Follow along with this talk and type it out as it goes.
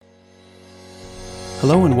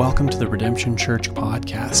Hello and welcome to the Redemption Church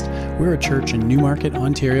podcast. We're a church in Newmarket,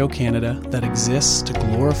 Ontario, Canada that exists to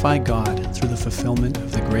glorify God through the fulfillment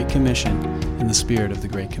of the Great Commission in the spirit of the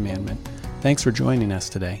Great Commandment. Thanks for joining us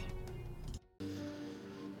today.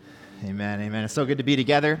 Amen, amen. It's so good to be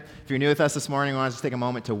together. If you're new with us this morning, I want to just take a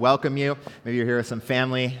moment to welcome you. Maybe you're here with some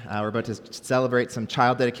family. We're about to celebrate some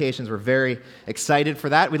child dedications. We're very excited for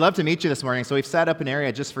that. We'd love to meet you this morning, so we've set up an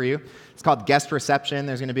area just for you. It's called Guest Reception.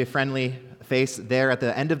 There's going to be a friendly face there at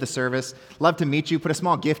the end of the service. Love to meet you. Put a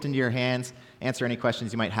small gift into your hands. Answer any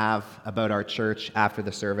questions you might have about our church after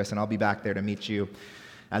the service, and I'll be back there to meet you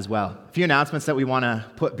as well. A few announcements that we want to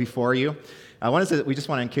put before you. One is that we just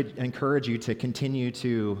want to encourage you to continue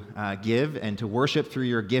to give and to worship through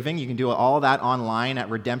your giving. You can do all that online at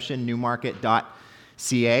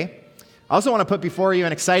redemptionnewmarket.ca. I also want to put before you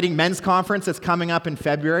an exciting men's conference that's coming up in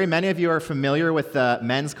February. Many of you are familiar with the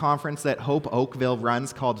men's conference that Hope Oakville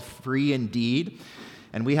runs called Free Indeed.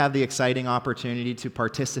 And we have the exciting opportunity to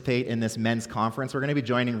participate in this men's conference. We're going to be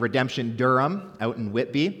joining Redemption Durham out in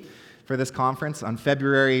Whitby for this conference on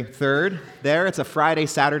February 3rd. It's a Friday,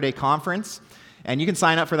 Saturday conference. And you can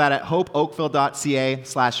sign up for that at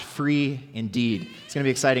hopeoakville.ca/free-indeed. It's going to be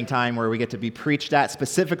an exciting time where we get to be preached at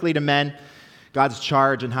specifically to men, God's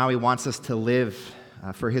charge and how he wants us to live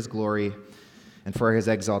for his glory and for his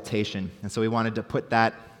exaltation. And so we wanted to put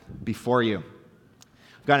that before you.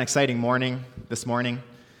 We've got an exciting morning this morning.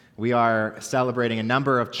 We are celebrating a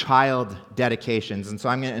number of child dedications. And so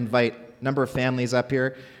I'm going to invite a number of families up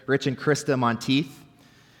here. Rich and Krista Monteith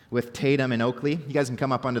with Tatum and Oakley. You guys can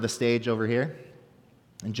come up onto the stage over here.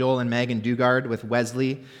 And Joel and Megan Dugard with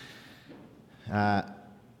Wesley.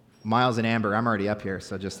 Miles and Amber, I'm already up here,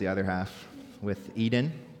 so just the other half, with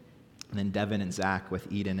Eden. And then Devin and Zach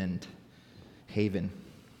with Eden and Haven.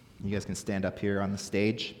 You guys can stand up here on the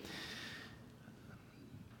stage.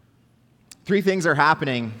 Three things are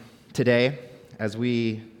happening today as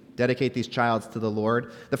we dedicate these childs to the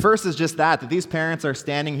Lord. The first is just that these parents are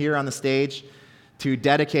standing here on the stage to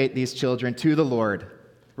dedicate these children to the Lord,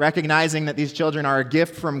 recognizing that these children are a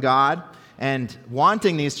gift from God and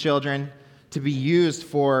wanting these children to be used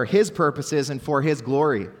for his purposes and for his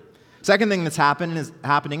glory. Second thing that's happening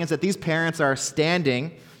is that these parents are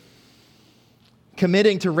standing,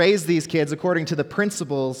 committing to raise these kids according to the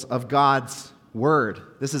principles of God's word.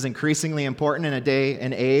 This is increasingly important in a day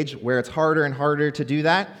and age where it's harder and harder to do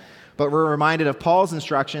that. But we're reminded of Paul's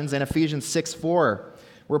instructions in Ephesians 6:4,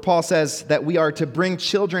 where Paul says that we are to bring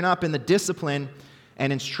children up in the discipline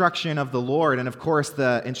and instruction of the Lord. And of course,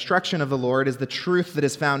 the instruction of the Lord is the truth that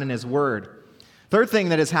is found in his word. Third thing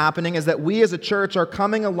that is happening is that we as a church are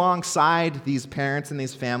coming alongside these parents and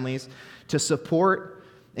these families to support,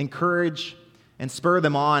 encourage, and spur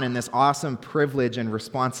them on in this awesome privilege and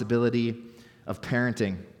responsibility of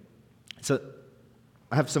parenting. So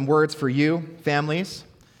I have some words for you, families.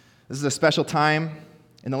 This is a special time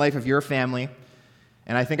in the life of your family,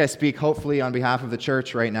 and I think I speak hopefully on behalf of the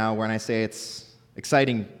church right now when I say it's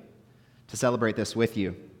exciting to celebrate this with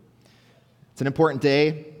you. It's an important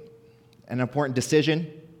day, an important decision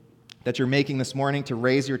that you're making this morning to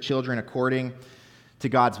raise your children according to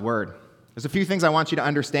God's word. There's a few things I want you to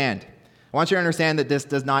understand. I want you to understand that this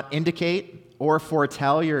does not indicate or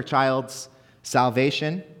foretell your child's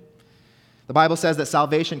salvation. The Bible says that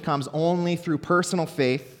salvation comes only through personal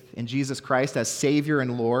faith in Jesus Christ as Savior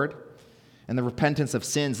and Lord and the repentance of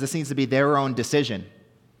sins. This needs to be their own decision.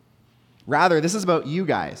 Rather, this is about you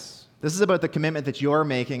guys. This is about the commitment that you're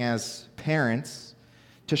making as parents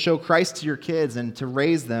to show Christ to your kids and to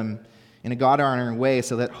raise them in a God-honoring way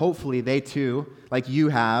so that hopefully they too, like you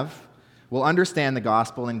have, will understand the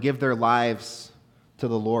gospel and give their lives to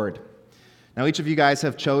the Lord. Now, each of you guys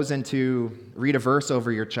have chosen to read a verse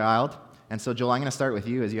over your child. And so, Joel, I'm going to start with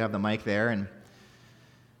you as you have the mic there. And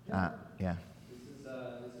yeah. This is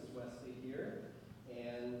Wesley here.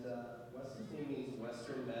 And Wesley's name means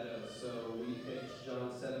Western Meadows. So we picked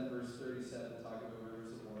John 7, verse 37, talking about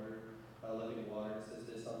rivers of water, living water. It says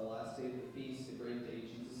this: on the last day of the feast, the great day,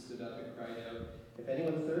 Jesus stood up and cried out, "If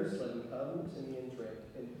anyone thirsts, let him come to me and drink.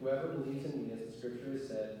 And whoever believes in me, as the scripture has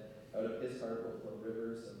said, out of his heart will flow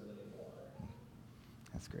rivers of living water."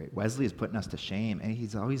 That's great. Wesley is putting us to shame. Hey,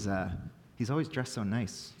 he's always dressed so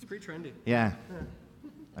nice. It's pretty trendy. Yeah.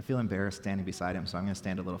 I feel embarrassed standing beside him, so I'm going to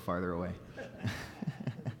stand a little farther away.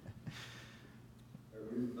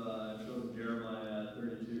 We've chosen Jeremiah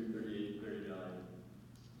 32, 38, 39.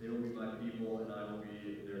 They will be my people, and I will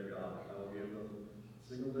be their God. I will give them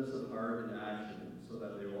singleness of heart and action, so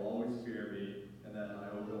that they will always fear me, and that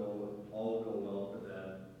all will go well for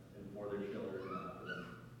them and for their children after them.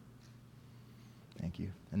 Thank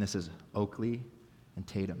you. And this is Oakley and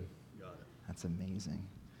Tatum. Got it. That's amazing.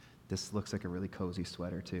 This looks like a really cozy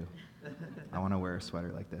sweater, too. I want to wear a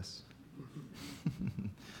sweater like this.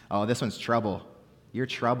 Oh, this one's trouble. You're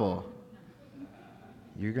trouble.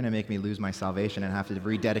 You're going to make me lose my salvation and have to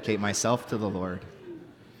rededicate myself to the Lord.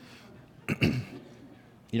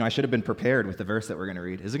 I should have been prepared with the verse that we're going to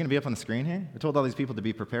read. Is it going to be up on the screen here? I told all these people to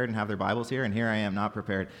be prepared and have their Bibles here, and here I am not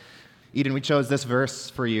prepared. Eden, we chose this verse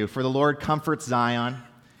for you. For the Lord comforts Zion,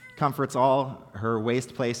 comforts all her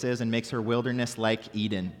waste places, and makes her wilderness like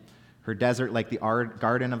Eden, her desert like the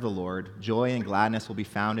garden of the Lord. Joy and gladness will be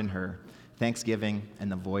found in her, thanksgiving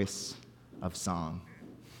and the voice of song.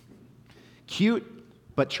 Cute,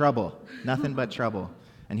 but trouble. Nothing but trouble.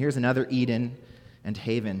 And here's another Eden and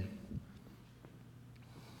Haven.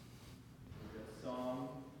 Psalm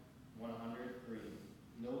 103.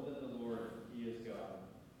 Know that the Lord, He is God.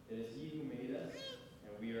 It is He who made us,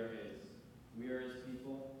 and we are His. We are His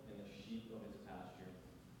people and the sheep of His pasture.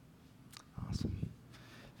 Awesome.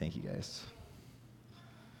 Thank you, guys.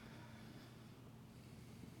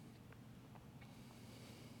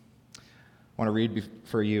 I want to read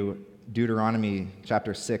for you Deuteronomy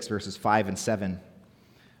chapter 6, verses 5 and 7,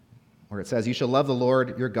 where it says, "You shall love the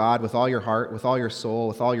Lord your God with all your heart, with all your soul,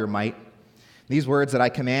 with all your might. These words that I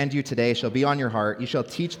command you today shall be on your heart. You shall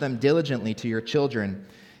teach them diligently to your children,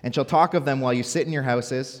 and shall talk of them while you sit in your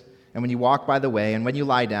houses, and when you walk by the way, and when you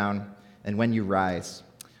lie down, and when you rise."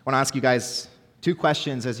 I want to ask you guys 2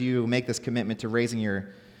 questions as you make this commitment to raising your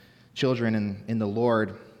children in the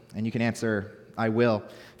Lord, and you can answer, I will.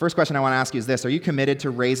 First question I want to ask you is this: are you committed to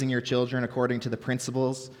raising your children according to the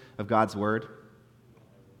principles of God's Word?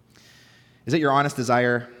 Is it your honest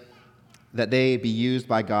desire that they be used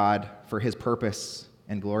by God for His purpose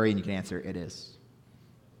and glory? And you can answer, it is.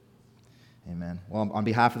 Amen. Well, on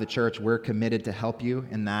behalf of the church, we're committed to help you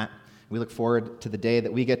in that. We look forward to the day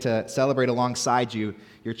that we get to celebrate alongside you,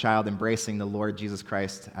 your child embracing the Lord Jesus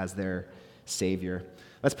Christ as their Savior.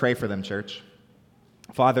 Let's pray for them, church.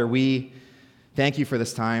 Father, we thank you for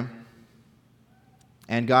this time.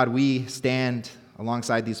 And God, we stand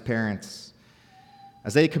alongside these parents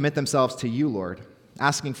as they commit themselves to you, Lord,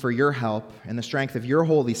 asking for your help and the strength of your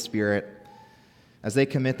Holy Spirit as they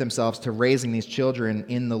commit themselves to raising these children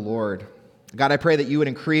in the Lord. God, I pray that you would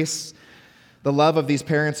increase the love of these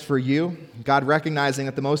parents for you. God, recognizing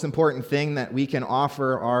that the most important thing that we can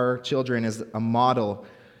offer our children is a model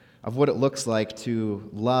of what it looks like to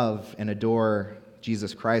love and adore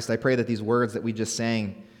Jesus Christ. I pray that these words that we just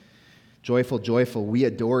sang, joyful, joyful, we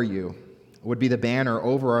adore you, would be the banner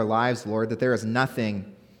over our lives, Lord, that there is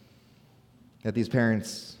nothing that these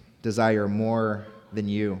parents desire more than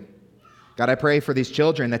you. God, I pray for these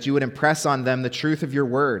children that you would impress on them the truth of your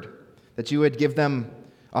word, that you would give them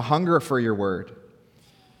a hunger for your word.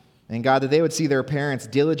 And God, that they would see their parents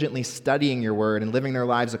diligently studying your word and living their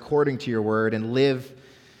lives according to your word and live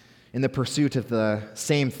in the pursuit of the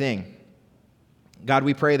same thing. God,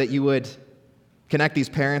 we pray that you would connect these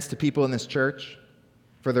parents to people in this church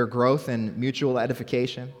for their growth and mutual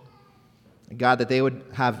edification. God, that they would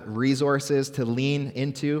have resources to lean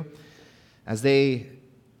into as they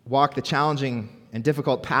walk the challenging and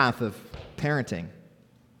difficult path of parenting.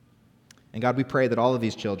 And God, we pray that all of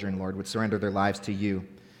these children, Lord, would surrender their lives to you,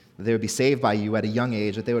 that they would be saved by you at a young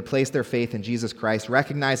age, that they would place their faith in Jesus Christ,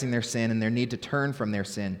 recognizing their sin and their need to turn from their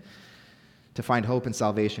sin to find hope and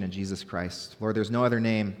salvation in Jesus Christ. Lord, there's no other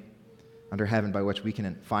name under heaven by which we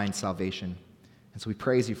can find salvation. And so we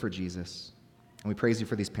praise you for Jesus, and we praise you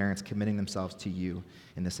for these parents committing themselves to you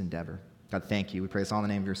in this endeavor. God, thank you. We pray this all in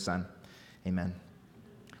the name of your Son. Amen.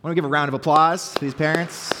 I want to give a round of applause to these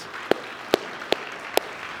parents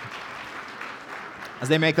as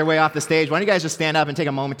they make their way off the stage. Why don't you guys just stand up and take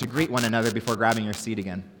a moment to greet one another before grabbing your seat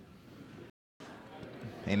again?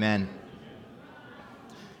 Amen.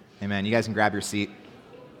 Amen. You guys can grab your seat.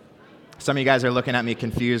 Some of you guys are looking at me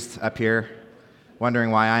confused up here, wondering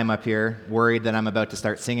why I'm up here, worried that I'm about to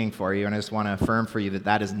start singing for you, and I just want to affirm for you that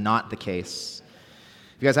that is not the case.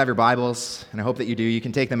 If you guys have your Bibles, and I hope that you do, you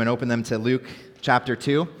can take them and open them to Luke chapter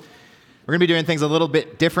 2. We're going to be doing things a little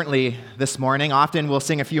bit differently this morning. Often we'll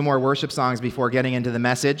sing a few more worship songs before getting into the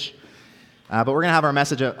message, but we're going to have our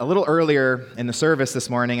message a little earlier in the service this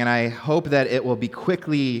morning, and I hope that it will be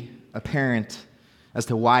quickly apparent as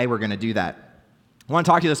to why we're going to do that. I want to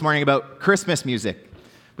talk to you this morning about Christmas music.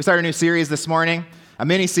 We started a new series this morning, a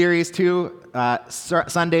mini-series, 2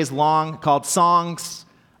 Sundays long, called Songs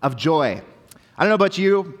of Joy. I don't know about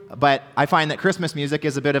you, but I find that Christmas music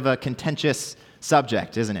is a bit of a contentious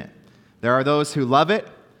subject, isn't it? There are those who love it,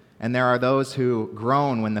 and there are those who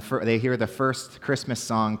groan when they hear the first Christmas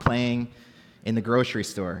song playing in the grocery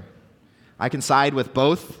store. I can side with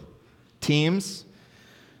both teams,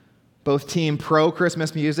 both team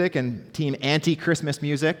pro-Christmas music and team anti-Christmas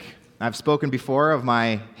music. I've spoken before of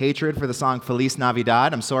my hatred for the song Feliz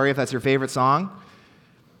Navidad. I'm sorry if that's your favorite song.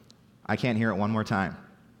 I can't hear it one more time.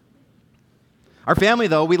 Our family,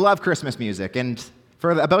 though, we love Christmas music. And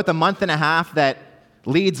for about the month and a half that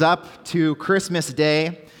leads up to Christmas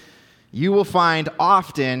Day, you will find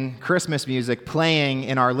often Christmas music playing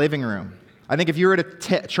in our living room. I think if you were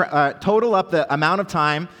to total up the amount of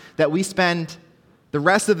time that we spend the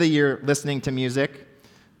rest of the year listening to music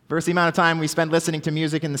versus the amount of time we spend listening to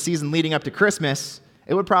music in the season leading up to Christmas,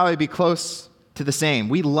 it would probably be close to the same.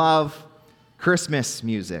 We love Christmas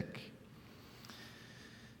music.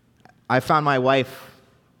 I found my wife,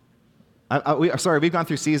 we've gone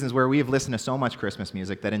through seasons where we have listened to so much Christmas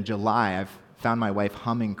music that in July I've found my wife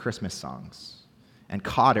humming Christmas songs and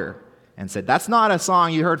caught her and said, that's not a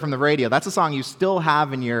song you heard from the radio, that's a song you still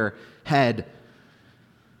have in your head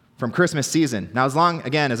from Christmas season. Now, as long,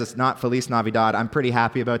 again, as it's not Feliz Navidad, I'm pretty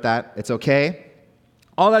happy about that. It's okay.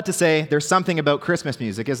 All that to say, there's something about Christmas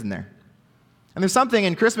music, isn't there? And there's something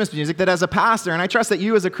in Christmas music that as a pastor, and I trust that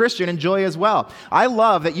you as a Christian enjoy as well. I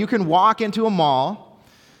love that you can walk into a mall,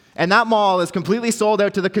 and that mall is completely sold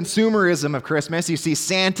out to the consumerism of Christmas. You see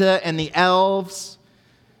Santa and the elves,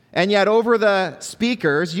 and yet over the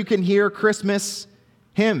speakers, you can hear Christmas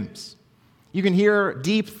hymns. You can hear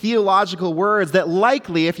deep theological words that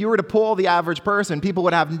likely, if you were to poll the average person, people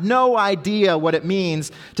would have no idea what it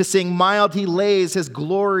means to sing "Mild He lays His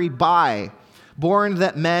glory by, born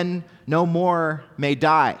that men no more may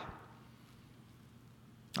die."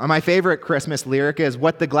 My favorite Christmas lyric is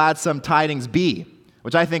 "What the gladsome tidings be,"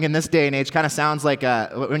 which I think in this day and age kind of sounds like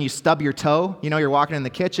when you stub your toe. You know, you're walking in the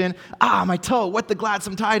kitchen. My toe, what the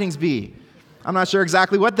gladsome tidings be. I'm not sure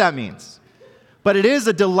exactly what that means. But it is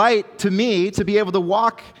a delight to me to be able to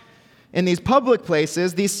walk in these public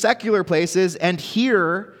places, these secular places, and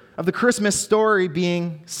hear of the Christmas story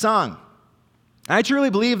being sung. I truly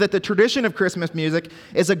believe that the tradition of Christmas music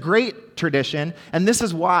is a great tradition, and this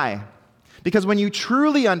is why. Because when you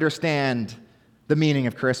truly understand the meaning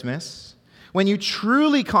of Christmas, when you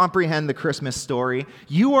truly comprehend the Christmas story,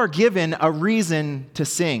 you are given a reason to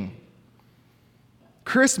sing.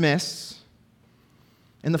 Christmas,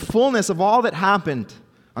 in the fullness of all that happened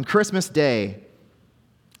on Christmas Day,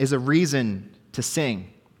 is a reason to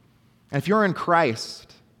sing. And if you're in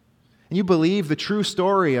Christ, and you believe the true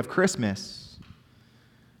story of Christmas,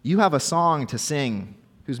 you have a song to sing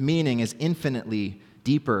whose meaning is infinitely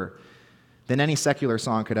deeper than any secular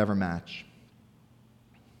song could ever match.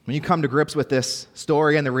 When you come to grips with this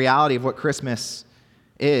story and the reality of what Christmas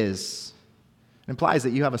is, it implies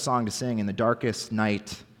that you have a song to sing in the darkest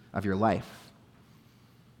night of your life.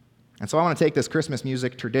 And so I want to take this Christmas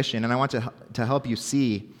music tradition and I want to help you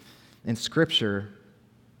see in Scripture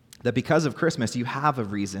that because of Christmas, you have a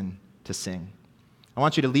reason to sing. I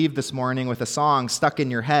want you to leave this morning with a song stuck in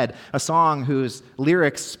your head, a song whose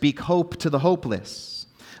lyrics speak hope to the hopeless,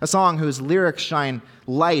 a song whose lyrics shine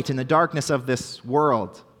light in the darkness of this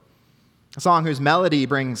world, a song whose melody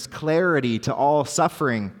brings clarity to all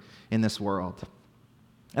suffering in this world.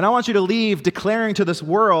 And I want you to leave declaring to this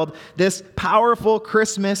world this powerful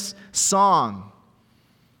Christmas song,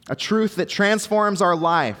 a truth that transforms our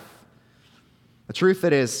life, a truth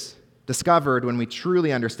that is discovered when we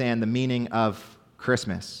truly understand the meaning of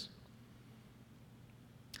Christmas.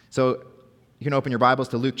 So you can open your Bibles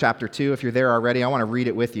to Luke chapter 2. If you're there already, I want to read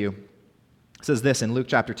it with you. It says this in Luke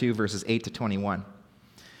chapter 2, verses 8 to 21.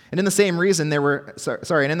 And in the same region, there were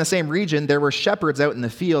shepherds out in the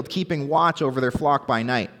field keeping watch over their flock by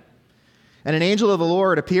night. And an angel of the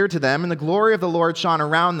Lord appeared to them, and the glory of the Lord shone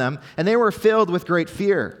around them, and they were filled with great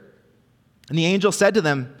fear. And the angel said to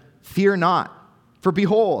them, "Fear not, for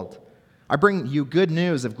behold, I bring you good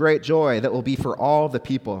news of great joy that will be for all the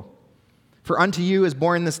people. For unto you is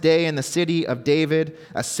born this day in the city of David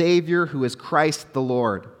a Savior who is Christ the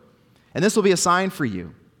Lord. And this will be a sign for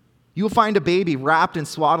you. You will find a baby wrapped in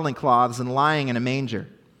swaddling cloths and lying in a manger."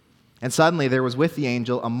 And suddenly there was with the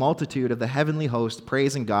angel a multitude of the heavenly host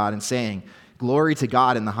praising God and saying, "Glory to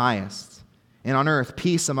God in the highest, and on earth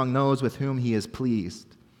peace among those with whom he is pleased."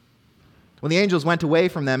 When the angels went away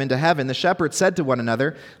from them into heaven, the shepherds said to one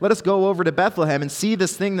another, "Let us go over to Bethlehem and see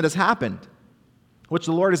this thing that has happened, which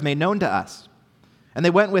the Lord has made known to us." And they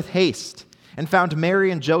went with haste and found Mary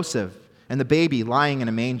and Joseph and the baby lying in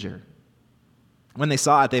a manger. When they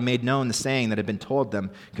saw it, they made known the saying that had been told them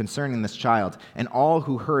concerning this child. And all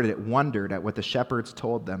who heard it wondered at what the shepherds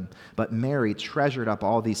told them. But Mary treasured up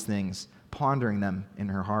all these things, pondering them in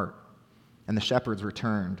her heart. And the shepherds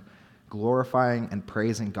returned, glorifying and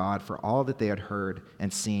praising God for all that they had heard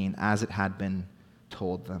and seen as it had been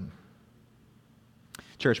told them.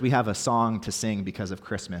 Church, we have a song to sing because of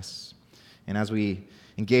Christmas. And as we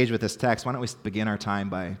engage with this text, why don't we begin our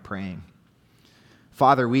time by praying?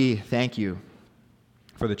 Father, we thank you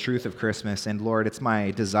for the truth of Christmas. And Lord, it's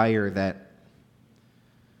my desire that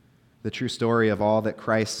the true story of all that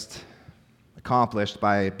Christ accomplished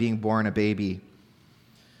by being born a baby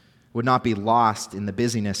would not be lost in the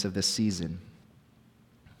busyness of this season.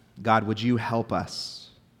 God, would you help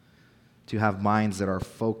us to have minds that are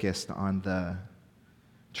focused on the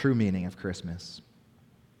true meaning of Christmas?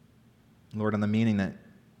 Lord, on the meaning that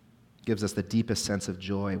gives us the deepest sense of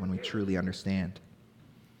joy when we truly understand.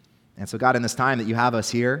 And so, God, in this time that you have us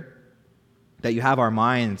here, that you have our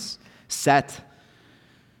minds set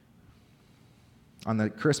on the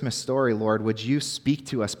Christmas story, Lord, would you speak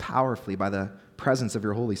to us powerfully by the presence of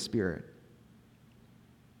your Holy Spirit?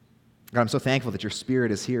 God, I'm so thankful that your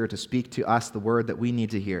Spirit is here to speak to us the word that we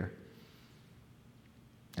need to hear.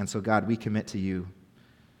 And so, God, we commit to you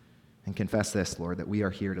and confess this, Lord, that we are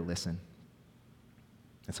here to listen.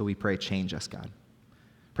 And so we pray, change us, God.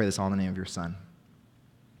 Pray this all in the name of your Son.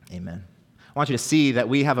 Amen. I want you to see that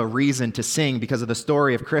we have a reason to sing because of the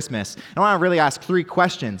story of Christmas. And I want to really ask 3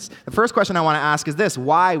 questions. The first question I want to ask is this: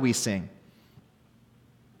 why we sing?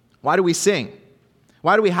 Why do we sing?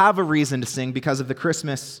 Why do we have a reason to sing because of the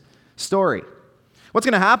Christmas story? What's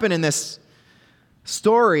going to happen in this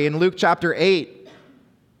story in Luke chapter 8,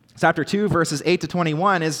 chapter 2, verses 8 to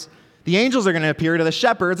 21 is the angels are going to appear to the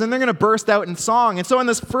shepherds and they're going to burst out in song. And so in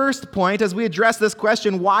this first point, as we address this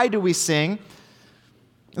question, why do we sing?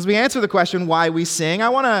 As we answer the question, why we sing, I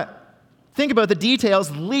want to think about the details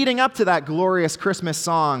leading up to that glorious Christmas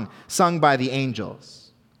song sung by the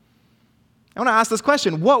angels. I want to ask this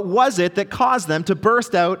question: what was it that caused them to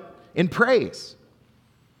burst out in praise?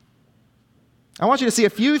 I want you to see a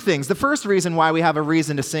few things. The first reason why we have a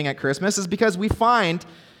reason to sing at Christmas is because we find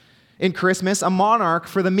in Christmas a monarch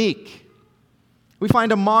for the meek. We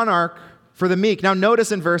find a monarch for the meek. Now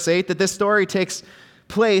notice in verse 8 that this story takes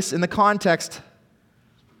place in the context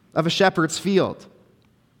of a shepherd's field.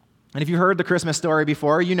 And if you heard the Christmas story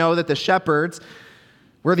before, you know that the shepherds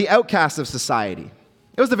were the outcasts of society.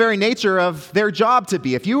 It was the very nature of their job to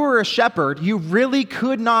be. If you were a shepherd, you really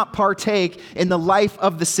could not partake in the life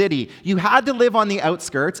of the city. You had to live on the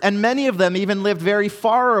outskirts, and many of them even lived very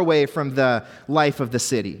far away from the life of the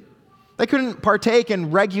city. They couldn't partake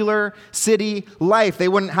in regular city life. They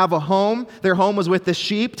wouldn't have a home. Their home was with the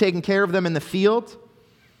sheep, taking care of them in the field.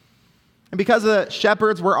 And because the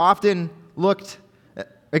shepherds were often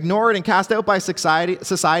ignored and cast out by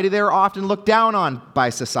society, they were often looked down on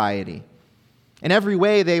by society. In every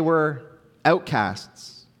way, they were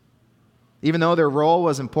outcasts. Even though their role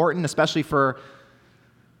was important, especially for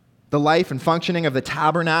the life and functioning of the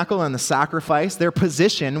tabernacle and the sacrifice, their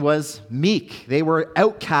position was meek. They were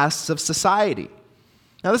outcasts of society.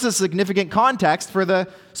 Now, this is a significant context for the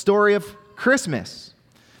story of Christmas.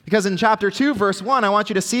 Because in chapter 2, verse 1, I want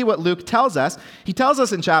you to see what Luke tells us. He tells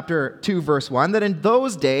us in chapter 2, verse 1, that in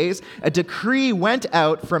those days, a decree went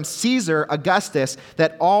out from Caesar Augustus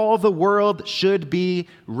that all the world should be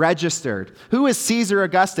registered. Who is Caesar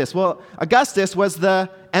Augustus? Well, Augustus was the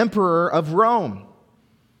emperor of Rome.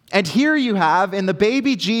 And here you have, in the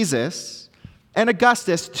baby Jesus and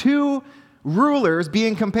Augustus, 2 rulers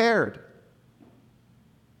being compared.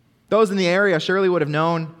 Those in the area surely would have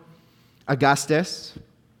known Augustus.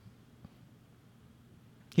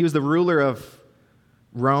 He was the ruler of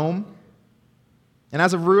Rome. And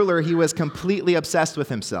as a ruler, he was completely obsessed with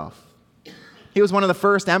himself. He was one of the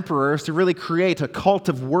first emperors to really create a cult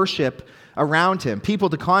of worship around him, people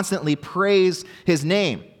to constantly praise his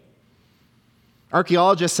name.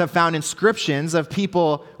 Archaeologists have found inscriptions of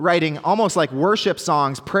people writing almost like worship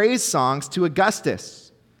songs, praise songs to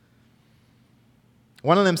Augustus.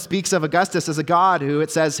 One of them speaks of Augustus as a god who,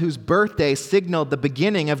 it says, whose birthday signaled the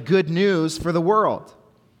beginning of good news for the world.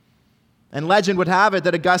 And legend would have it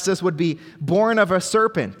that Augustus would be born of a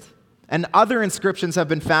serpent. And other inscriptions have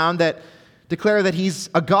been found that declare that he's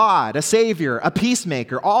a god, a savior, a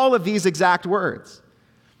peacemaker, all of these exact words.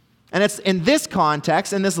 And it's in this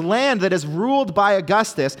context, in this land that is ruled by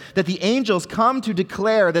Augustus, that the angels come to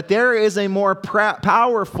declare that there is a more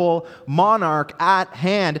powerful monarch at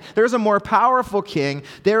hand. There's a more powerful king.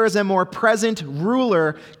 There is a more present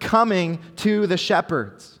ruler coming to the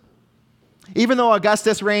shepherds. Even though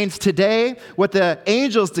Augustus reigns today, what the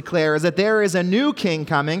angels declare is that there is a new king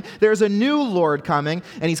coming, there's a new Lord coming,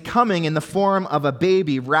 and he's coming in the form of a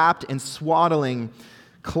baby wrapped in swaddling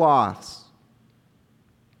cloths.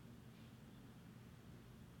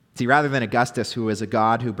 See, rather than Augustus, who is a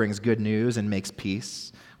god who brings good news and makes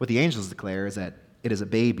peace, what the angels declare is that it is a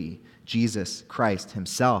baby, Jesus Christ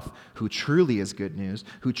himself, who truly is good news,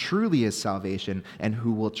 who truly is salvation, and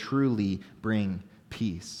who will truly bring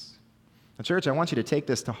peace. Now, church, I want you to take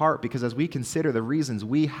this to heart, because as we consider the reasons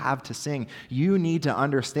we have to sing, you need to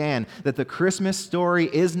understand that the Christmas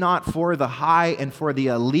story is not for the high and for the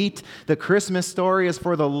elite. The Christmas story is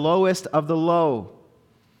for the lowest of the low.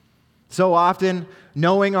 So often,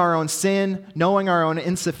 knowing our own sin, knowing our own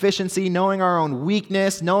insufficiency, knowing our own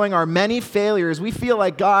weakness, knowing our many failures, we feel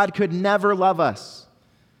like God could never love us.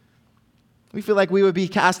 We feel like we would be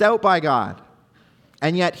cast out by God.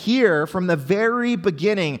 And yet here, from the very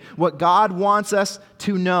beginning, what God wants us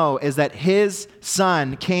to know is that his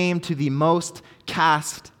Son came to the most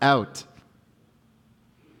cast out.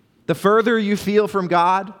 The further you feel from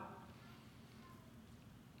God,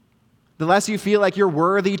 the less you feel like you're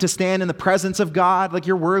worthy to stand in the presence of God, like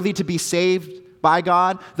you're worthy to be saved by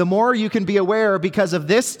God, the more you can be aware, because of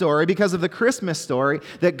this story, because of the Christmas story,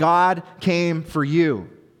 that God came for you.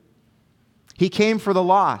 He came for the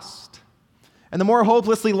lost. And the more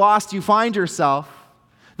hopelessly lost you find yourself,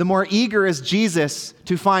 the more eager is Jesus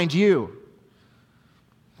to find you.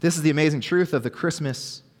 This is the amazing truth of the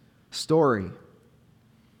Christmas story.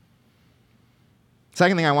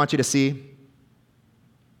 Second thing I want you to see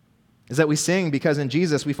is that we sing because in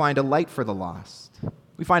Jesus we find a light for the lost.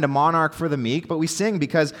 We find a monarch for the meek, but we sing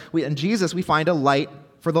because in Jesus we find a light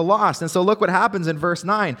for the lost. And so look what happens in verse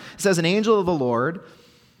 9. It says, an angel of the Lord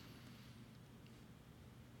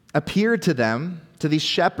appeared to them, to these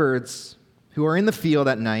shepherds who are in the field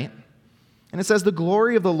at night. And it says, the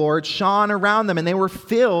glory of the Lord shone around them, and they were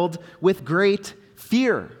filled with great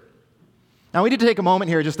fear. Now, we need to take a moment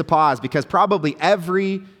here just to pause, because probably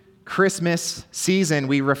every Christmas season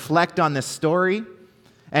we reflect on this story,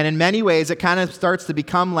 and in many ways it kind of starts to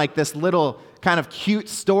become like this little kind of cute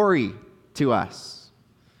story to us.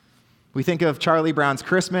 We think of Charlie Brown's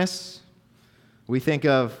Christmas. We think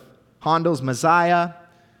of Handel's Messiah.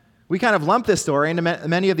 We kind of lump this story into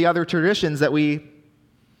many of the other traditions that we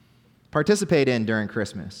participate in during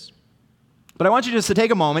Christmas. But I want you just to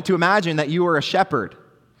take a moment to imagine that you are a shepherd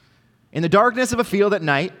in the darkness of a field at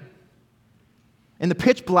night, in the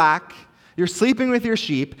pitch black, you're sleeping with your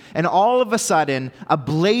sheep, and all of a sudden, a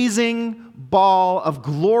blazing ball of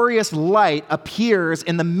glorious light appears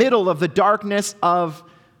in the middle of the darkness of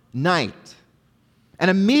night.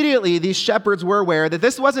 And immediately, these shepherds were aware that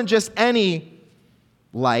this wasn't just any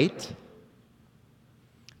light.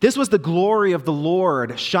 This was the glory of the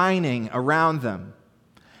Lord shining around them.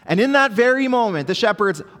 And in that very moment, the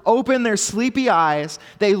shepherds opened their sleepy eyes,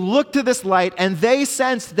 they looked to this light, and they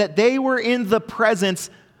sensed that they were in the presence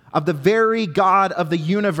of the very God of the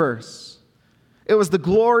universe. It was the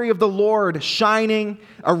glory of the Lord shining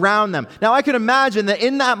around them. Now, I can imagine that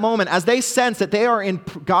in that moment, as they sense that they are in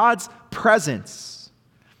God's presence,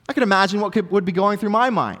 I can imagine what would be going through my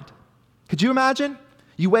mind. Could you imagine?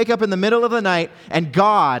 You wake up in the middle of the night, and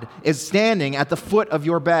God is standing at the foot of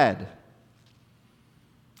your bed.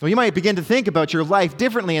 Well, you might begin to think about your life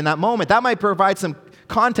differently in that moment. That might provide some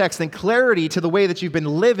context and clarity to the way that you've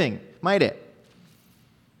been living, might it?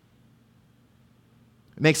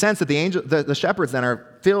 It makes sense that the shepherds then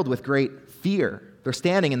are filled with great fear. They're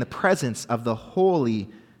standing in the presence of the holy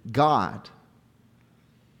God.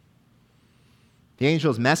 The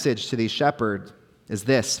angel's message to these shepherds is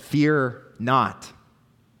this: fear not.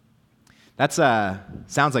 That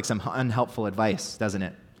sounds like some unhelpful advice, doesn't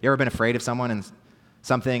it? You ever been afraid of someone and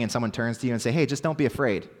something, and someone turns to you and say, hey, just don't be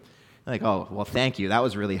afraid. You're like, oh, well, thank you. That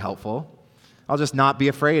was really helpful. I'll just not be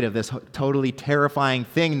afraid of this totally terrifying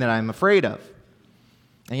thing that I'm afraid of.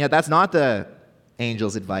 And yet that's not the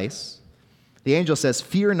angel's advice. The angel says,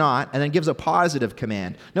 fear not, and then gives a positive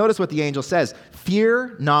command. Notice what the angel says: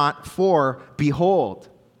 fear not, for behold.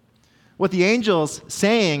 What the angel's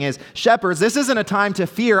saying is, shepherds, this isn't a time to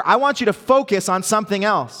fear. I want you to focus on something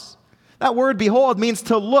else. That word behold means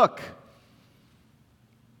to look.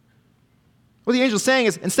 What the angel's saying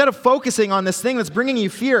is, instead of focusing on this thing that's bringing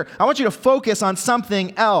you fear, I want you to focus on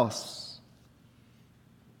something else.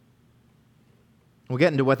 We'll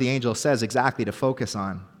get into what the angel says exactly to focus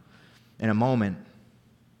on in a moment.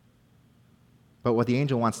 But what the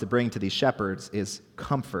angel wants to bring to these shepherds is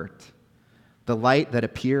comfort. The light that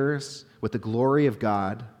appears with the glory of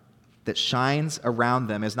God that shines around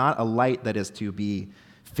them is not a light that is to be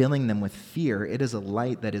filling them with fear. It is a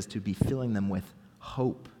light that is to be filling them with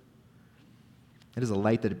hope. It is a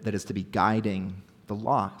light that is to be guiding the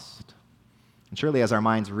lost. And surely as our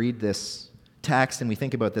minds read this text and we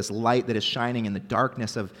think about this light that is shining in the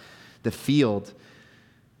darkness of the field,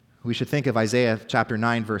 we should think of Isaiah chapter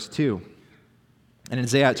 9, verse 2. And in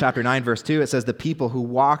Isaiah chapter 9, verse 2, it says, the people who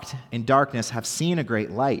walked in darkness have seen a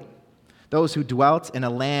great light. Those who dwelt in a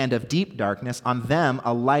land of deep darkness, on them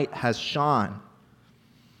a light has shone.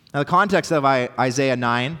 Now, the context of Isaiah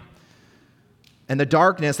 9 and the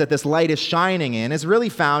darkness that this light is shining in is really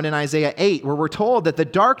found in Isaiah 8, where we're told that the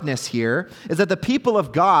darkness here is that the people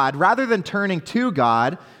of God, rather than turning to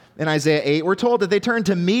God in Isaiah 8, we're told that they turned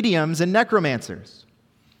to mediums and necromancers.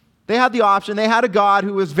 They had the option. They had a God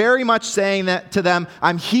who was very much saying that to them,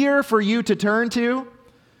 I'm here for you to turn to.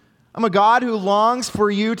 I'm a God who longs for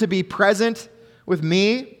you to be present with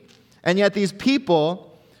me. And yet these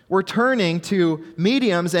people were turning to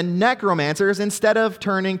mediums and necromancers instead of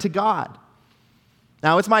turning to God.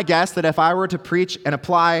 Now, it's my guess that if I were to preach and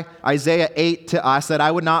apply Isaiah 8 to us, that I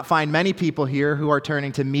would not find many people here who are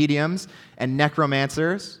turning to mediums and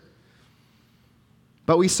necromancers.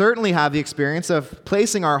 But we certainly have the experience of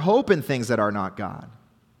placing our hope in things that are not God.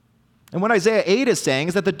 And what Isaiah 8 is saying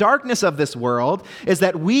is that the darkness of this world is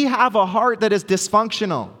that we have a heart that is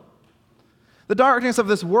dysfunctional. The darkness of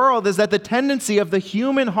this world is that the tendency of the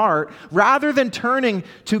human heart, rather than turning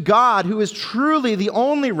to God, who is truly the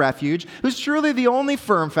only refuge, who's truly the only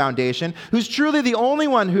firm foundation, who's truly the only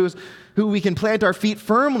one who we can plant our feet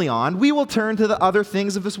firmly on, we will turn to the other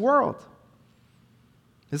things of this world.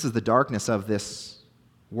 This is the darkness of this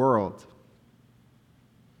world.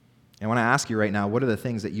 And I want to ask you right now, what are the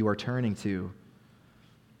things that you are turning to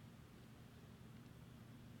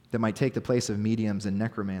that might take the place of mediums and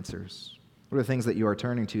necromancers? What are the things that you are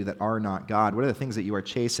turning to that are not God? What are the things that you are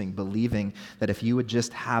chasing, believing that if you would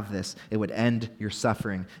just have this, it would end your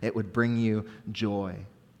suffering, it would bring you joy?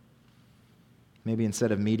 Maybe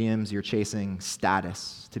instead of mediums, you're chasing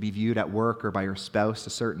status, to be viewed at work or by your spouse a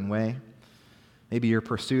certain way. Maybe your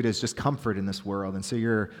pursuit is just comfort in this world, and so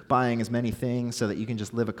you're buying as many things so that you can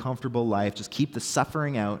just live a comfortable life, just keep the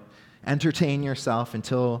suffering out, entertain yourself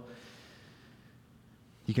until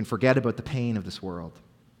you can forget about the pain of this world.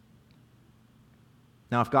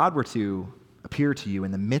 Now, if God were to appear to you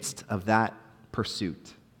in the midst of that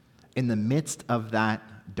pursuit, in the midst of that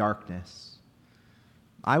darkness,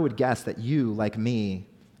 I would guess that you, like me,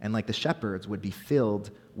 and like the shepherds, would be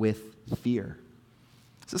filled with fear.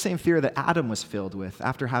 It's the same fear that Adam was filled with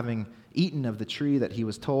after having eaten of the tree that he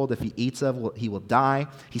was told if he eats of, he will die.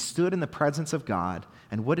 He stood in the presence of God,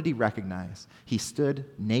 and what did he recognize? He stood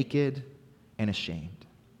naked and ashamed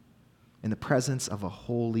in the presence of a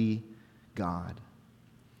holy God.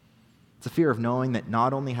 It's a fear of knowing that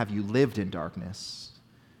not only have you lived in darkness,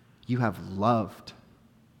 you have loved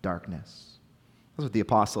darkness. That's what the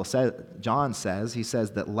apostle John says. He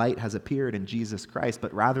says that light has appeared in Jesus Christ,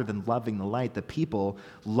 but rather than loving the light, the people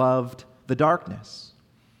loved the darkness.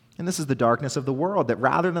 And this is the darkness of the world, that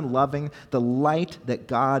rather than loving the light that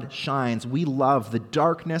God shines, we love the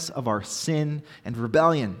darkness of our sin and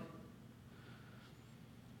rebellion.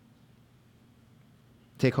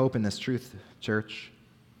 Take hope in this truth, church.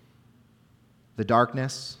 The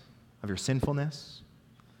darkness of your sinfulness,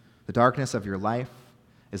 the darkness of your life,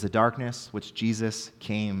 is the darkness which Jesus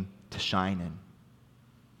came to shine in.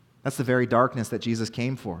 That's the very darkness that Jesus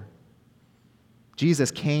came for.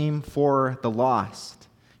 Jesus came for the lost.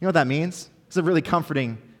 You know what that means? It's a really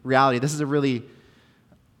comforting reality. This is a really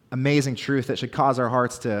amazing truth that should cause our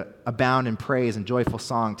hearts to abound in praise and joyful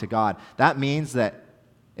song to God. That means that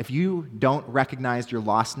if you don't recognize your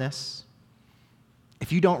lostness,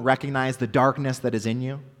 if you don't recognize the darkness that is in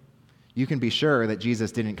you, you can be sure that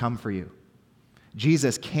Jesus didn't come for you.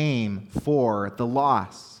 Jesus came for the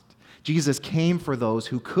lost. Jesus came for those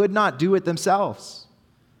who could not do it themselves.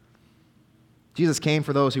 Jesus came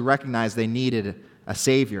for those who recognized they needed a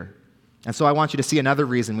Savior. And so I want you to see another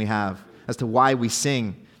reason we have as to why we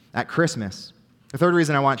sing at Christmas. The third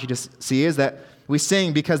reason I want you to see is that we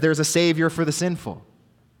sing because there's a Savior for the sinful.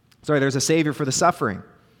 There's a Savior for the suffering.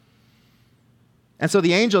 And so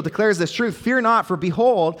the angel declares this truth, fear not, for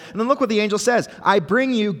behold, and then look what the angel says, I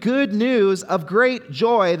bring you good news of great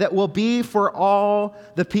joy that will be for all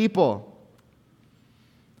the people.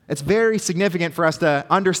 It's very significant for us to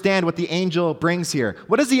understand what the angel brings here.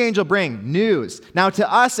 What does the angel bring? News. Now,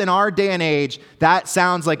 to us in our day and age, that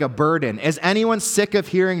sounds like a burden. Is anyone sick of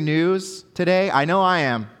hearing news today? I know I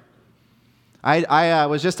am. I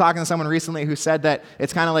was just talking to someone recently who said that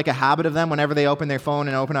it's kind of like a habit of them. Whenever they open their phone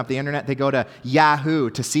and open up the internet, they go to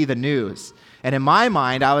Yahoo to see the news. And in my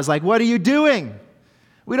mind, I was like, what are you doing?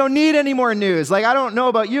 We don't need any more news. Like, I don't know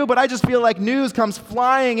about you, but I just feel like news comes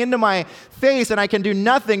flying into my face and I can do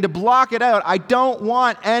nothing to block it out. I don't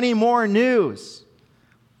want any more news.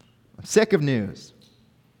 I'm sick of news.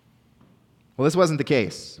 Well, this wasn't the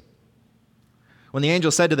case. When the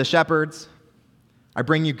angel said to the shepherds, I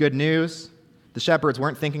bring you good news, the shepherds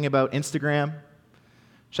weren't thinking about Instagram.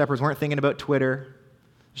 Shepherds weren't thinking about Twitter.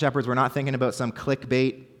 Shepherds were not thinking about some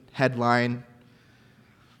clickbait headline.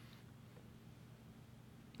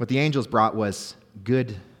 What the angels brought was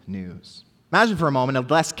good news. Imagine for a moment a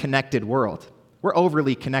less connected world. We're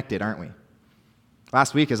overly connected, aren't we?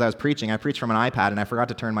 Last week as I was preaching, I preached from an iPad and I forgot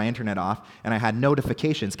to turn my internet off, and I had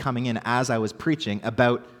notifications coming in as I was preaching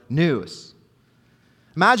about news.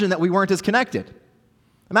 Imagine that we weren't as connected.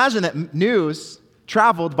 Imagine that news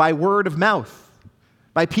traveled by word of mouth,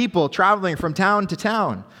 by people traveling from town to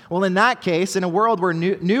town. Well, in that case, in a world where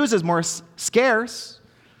news is more scarce,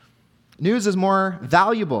 news is more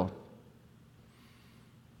valuable.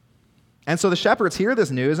 And so the shepherds hear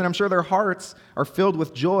this news, and I'm sure their hearts are filled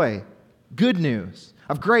with joy, good news,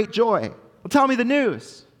 of great joy. Well, tell me the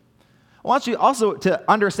news. I want you also to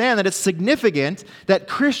understand that it's significant that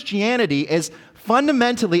Christianity is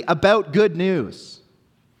fundamentally about good news.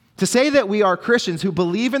 To say that we are Christians who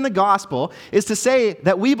believe in the gospel is to say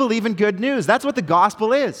that we believe in good news. That's what the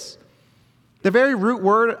gospel is. The very root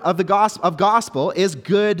word of the gospel is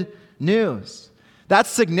good news. That's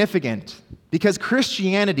significant because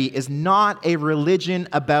Christianity is not a religion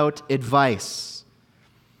about advice.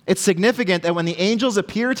 It's significant that when the angels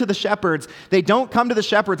appear to the shepherds, they don't come to the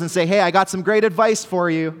shepherds and say, hey, I got some great advice for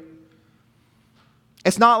you.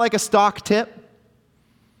 It's not like a stock tip.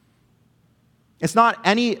 It's not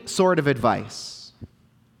any sort of advice.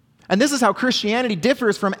 And this is how Christianity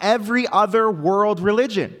differs from every other world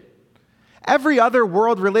religion. Every other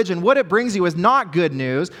world religion, what it brings you is not good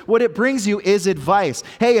news. What it brings you is advice.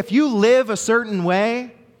 Hey, if you live a certain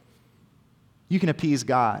way, you can appease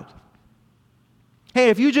God. Hey,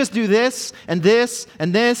 if you just do this and this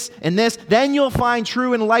and this and this, then you'll find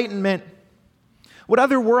true enlightenment. What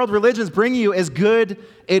other world religions bring you is good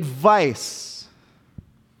advice.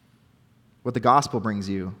 What the gospel brings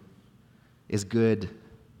you is good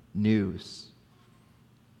news.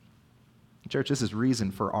 Church, this is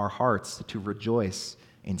reason for our hearts to rejoice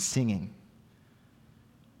in singing.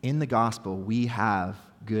 In the gospel, we have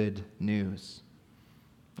good news.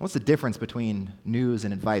 What's the difference between news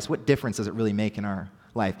and advice? What difference does it really make in our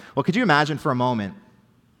life? Well, could you imagine for a moment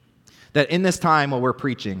that in this time while we're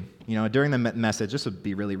preaching, during the message, this would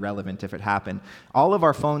be really relevant if it happened, all of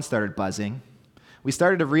our phones started buzzing. We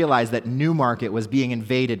started to realize that Newmarket was being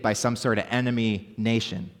invaded by some sort of enemy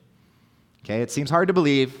nation. Okay, it seems hard to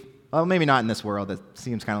believe. Well, maybe not in this world. It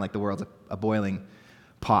seems kind of like the world's a boiling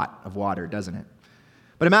pot of water, doesn't it?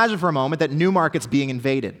 But imagine for a moment that Newmarket's being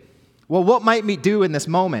invaded. Well, what might we do in this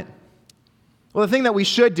moment? Well, the thing that we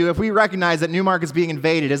should do if we recognize that Newmarket's being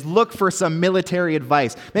invaded is look for some military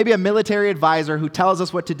advice. Maybe a military advisor who tells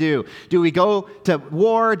us what to do. Do we go to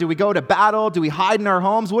war? Do we go to battle? Do we hide in our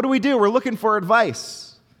homes? What do? We're looking for advice.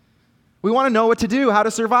 We want to know what to do, how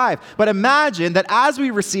to survive. But imagine that as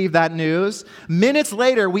we receive that news, minutes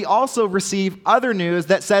later, we also receive other news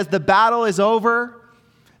that says the battle is over,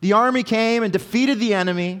 the army came and defeated the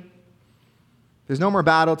enemy, there's no more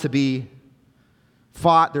battle to be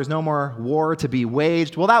fought, there's no more war to be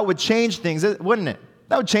waged. Well, that would change things, wouldn't it?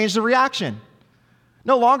 That would change the reaction.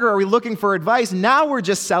 No longer are we looking for advice. Now we're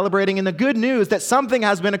just celebrating in the good news that something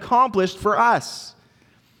has been accomplished for us.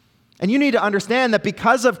 And you need to understand that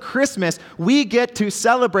because of Christmas, we get to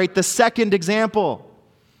celebrate the second example.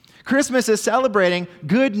 Christmas is celebrating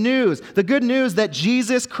good news, the good news that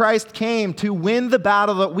Jesus Christ came to win the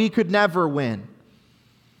battle that we could never win.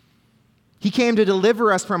 He came to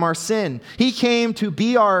deliver us from our sin. He came to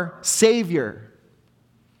be our Savior.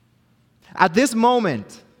 At this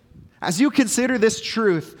moment, as you consider this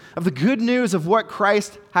truth of the good news of what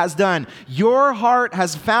Christ has done, your heart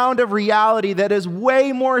has found a reality that is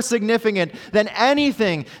way more significant than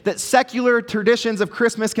anything that secular traditions of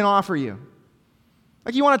Christmas can offer you.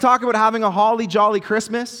 Like, you want to talk about having a holly jolly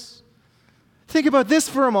Christmas? Think about this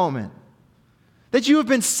for a moment. That you have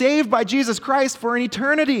been saved by Jesus Christ for an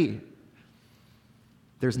eternity.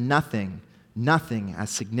 There's nothing as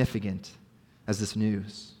significant as this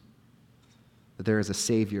news. That there is a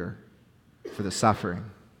Savior for the suffering.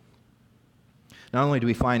 Not only do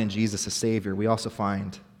we find in Jesus a Savior, we also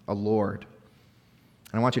find a Lord.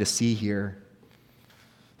 And I want you to see here,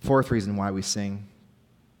 fourth reason why we sing.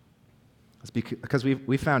 It's because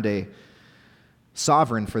we found a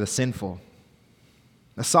sovereign for the sinful.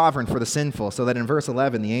 A sovereign for the sinful, so that in verse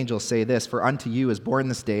 11 the angels say this, "For unto you is born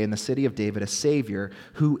this day in the city of David a Savior,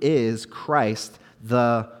 who is Christ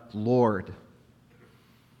the Lord."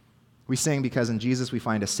 We sing because in Jesus we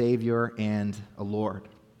find a Savior and a Lord.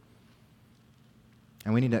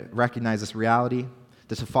 And we need to recognize this reality,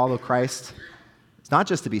 that to follow Christ, it's not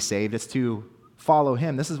just to be saved, it's to follow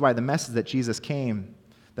Him. This is why the message that Jesus came,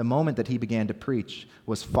 the moment that He began to preach,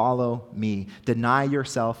 was follow me. Deny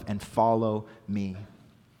yourself and follow me.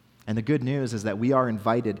 And the good news is that we are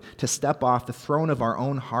invited to step off the throne of our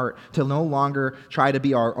own heart, to no longer try to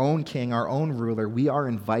be our own king, our own ruler. We are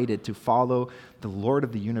invited to follow the Lord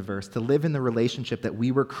of the universe, to live in the relationship that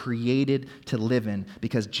we were created to live in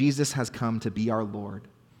because Jesus has come to be our Lord.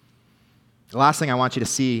 The last thing I want you to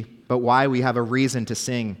see about why we have a reason to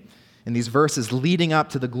sing in these verses leading up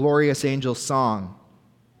to the glorious angel song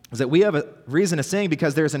is that we have a reason to sing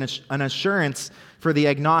because there's an assurance for the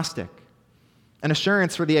agnostic. An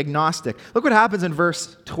assurance for the agnostic. Look what happens in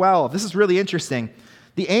verse 12. This is really interesting.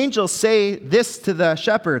 The angels say this to the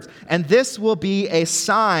shepherds, and this will be a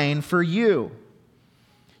sign for you.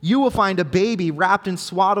 You will find a baby wrapped in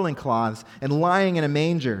swaddling cloths and lying in a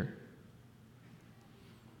manger.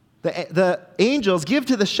 The angels give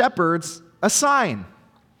to the shepherds a sign.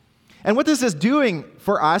 And what this is doing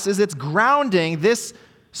for us is it's grounding this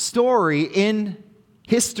story in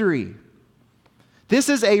history. This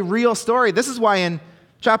is a real story. This is why in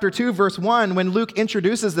chapter 2, verse 1, when Luke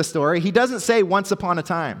introduces the story, he doesn't say once upon a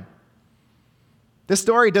time. This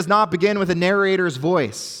story does not begin with a narrator's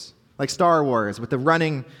voice, like Star Wars, with the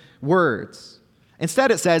running words.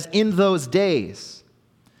 Instead, it says, in those days.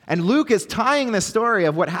 And Luke is tying the story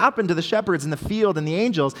of what happened to the shepherds in the field and the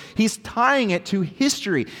angels, he's tying it to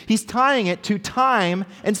history. He's tying it to time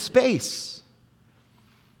and space.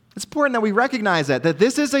 It's important that we recognize that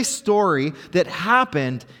this is a story that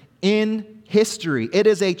happened in history. It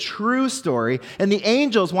is a true story, and the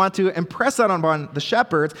angels want to impress that on the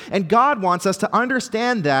shepherds, and God wants us to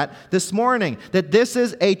understand that this morning, that this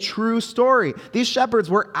is a true story. These shepherds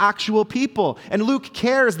were actual people, and Luke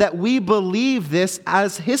cares that we believe this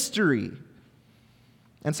as history.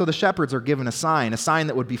 And so the shepherds are given a sign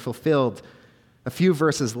that would be fulfilled a few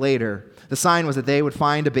verses later. The sign was that they would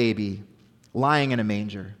find a baby lying in a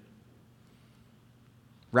manger,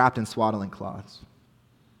 wrapped in swaddling cloths.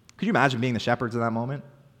 Could you imagine being the shepherds in that moment?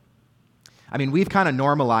 I mean, we've kind of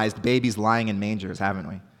normalized babies lying in mangers, haven't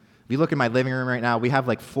we? If you look in my living room right now, we have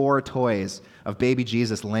like 4 toys of baby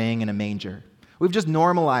Jesus laying in a manger. We've just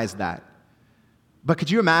normalized that. But could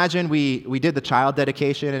you imagine we did the child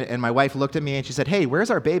dedication and my wife looked at me and she said, hey, where's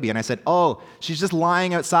our baby? And I said, oh, she's just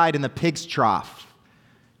lying outside in the pig's trough.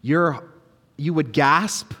 You would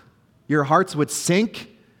gasp. Your hearts would sink.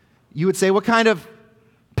 You would say, what kind of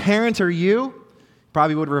parent are you?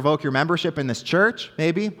 Probably would revoke your membership in this church,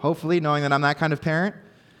 maybe, hopefully, knowing that I'm that kind of parent.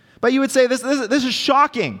 But you would say, this is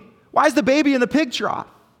shocking. Why is the baby in the pig trough?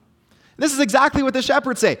 This is exactly what the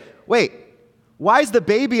shepherds say. Wait, why is the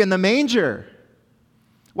baby in the manger?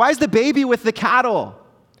 Why is the baby with the cattle?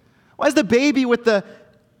 Why is the baby with the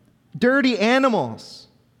dirty animals?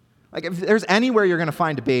 Like, if there's anywhere you're going to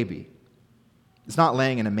find a baby, it's not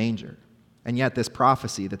laying in a manger. And yet this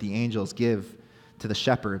prophecy that the angels give to the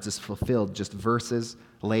shepherds is fulfilled just verses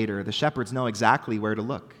later. The shepherds know exactly where to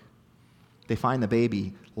look. They find the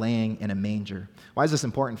baby laying in a manger. Why is this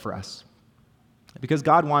important for us? Because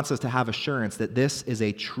God wants us to have assurance that this is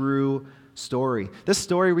a true story. This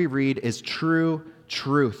story we read is true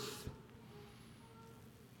truth.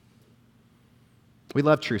 We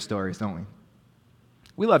love true stories, don't we?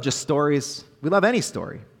 We love just stories. We love any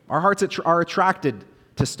story. Our hearts are attracted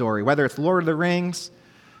to story, whether it's Lord of the Rings,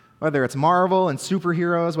 whether it's Marvel and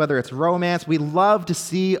superheroes, whether it's romance. We love to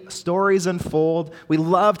see stories unfold. We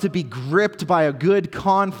love to be gripped by a good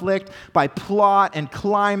conflict, by plot and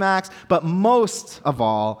climax. But most of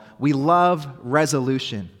all, we love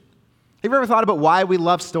resolution. Have you ever thought about why we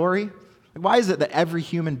love story? Like, why is it that every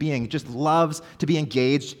human being just loves to be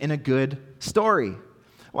engaged in a good story?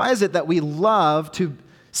 Why is it that we love to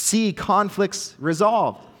see conflicts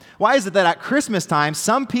resolved? Why is it that at Christmas time,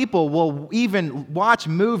 some people will even watch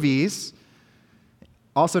movies,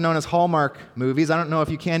 also known as Hallmark movies, I don't know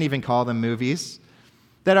if you can even call them movies,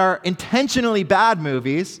 that are intentionally bad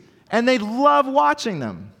movies, and they love watching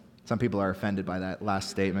them? Some people are offended by that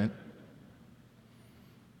last statement.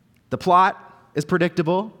 The plot is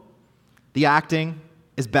predictable, the acting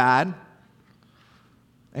is bad,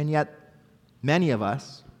 and yet many of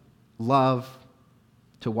us love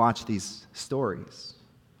to watch these stories.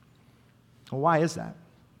 Well, why is that?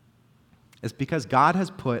 It's because God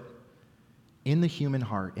has put in the human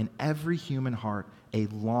heart, in every human heart, a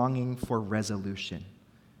longing for resolution.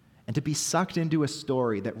 And to be sucked into a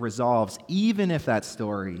story that resolves, even if that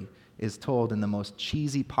story is told in the most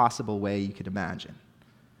cheesy possible way you could imagine,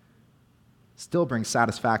 still brings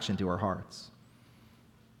satisfaction to our hearts.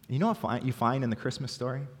 You know what you find in the Christmas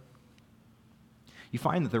story? You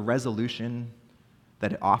find that the resolution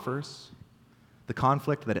that it offers, the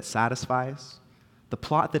conflict that it satisfies, the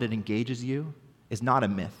plot that it engages you is not a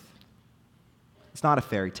myth. It's not a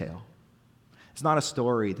fairy tale. It's not a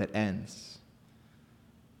story that ends.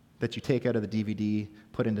 that you take out of the DVD,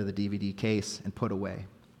 put into the DVD case, and put away.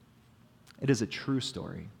 It is a true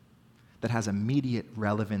story that has immediate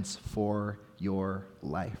relevance for your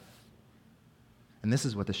life. And this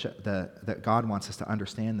is what that God wants us to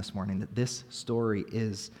understand this morning, that this story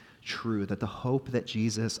is true, that the hope that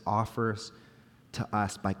Jesus offers to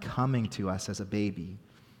us by coming to us as a baby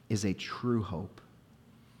is a true hope.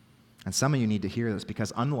 And some of you need to hear this,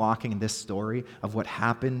 because unlocking this story of what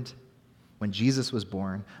happened when Jesus was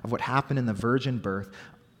born, of what happened in the virgin birth,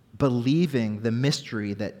 believing the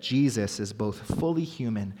mystery that Jesus is both fully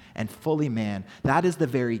human and fully man, that is the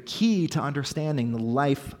very key to understanding the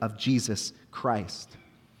life of Jesus Christ.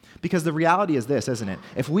 Because the reality is this, isn't it?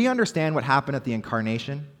 If we understand what happened at the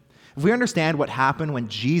incarnation, if we understand what happened when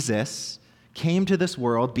Jesus came to this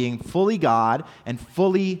world being fully God and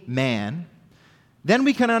fully man, then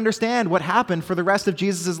we can understand what happened for the rest of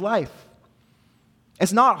Jesus' life.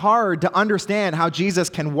 It's not hard to understand how Jesus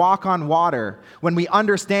can walk on water when we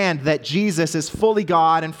understand that Jesus is fully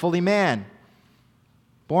God and fully man,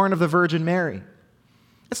 born of the Virgin Mary.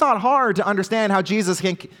 It's not hard to understand how Jesus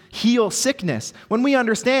can heal sickness when we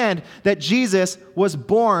understand that Jesus was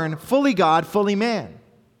born fully God, fully man.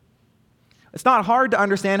 It's not hard to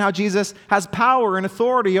understand how Jesus has power and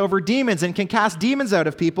authority over demons and can cast demons out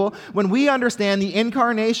of people when we understand the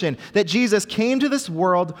incarnation, that Jesus came to this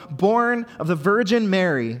world born of the Virgin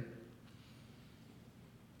Mary,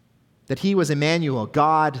 that he was Emmanuel,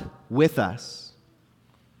 God with us.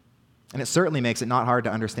 And it certainly makes it not hard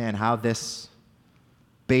to understand how this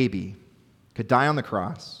baby could die on the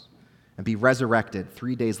cross and be resurrected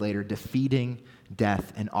 3 days later, defeating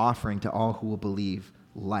death and offering to all who will believe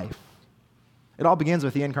life. It all begins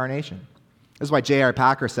with the incarnation. This is why J.I.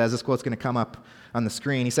 Packer says, this quote's going to come up on the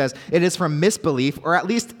screen. He says, "It is from misbelief, or at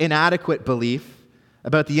least inadequate belief,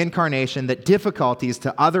 about the incarnation that difficulties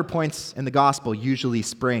to other points in the gospel usually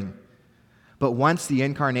spring. But once the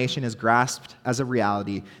incarnation is grasped as a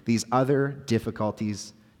reality, these other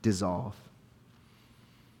difficulties dissolve."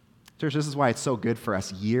 Church, this is why it's so good for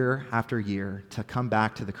us year after year to come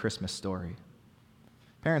back to the Christmas story.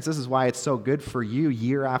 Parents, this is why it's so good for you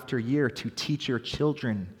year after year to teach your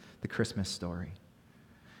children the Christmas story.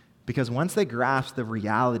 Because once they grasp the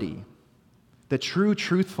reality, the true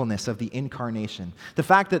truthfulness of the incarnation, the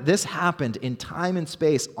fact that this happened in time and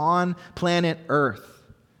space on planet Earth,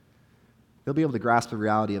 they'll be able to grasp the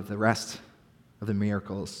reality of the rest of the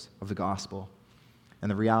miracles of the gospel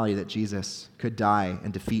and the reality that Jesus could die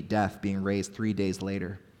and defeat death, being raised 3 days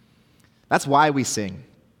later. That's why we sing.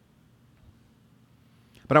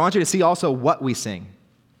 But I want you to see also what we sing.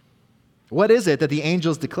 What is it that the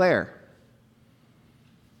angels declare?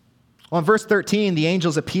 Well, in verse 13, the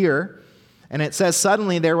angels appear, and it says,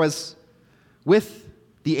 "Suddenly there was with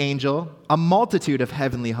the angel a multitude of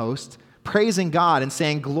heavenly hosts, praising God and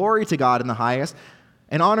saying, 'Glory to God in the highest,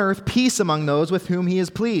 and on earth peace among those with whom he is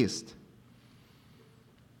pleased.'"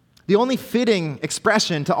 The only fitting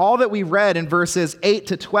expression to all that we read in verses 8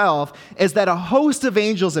 to 12 is that a host of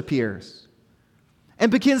angels appears and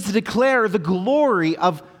begins to declare the glory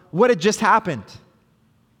of what had just happened.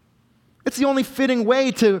 It's the only fitting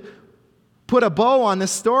way to put a bow on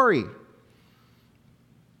this story.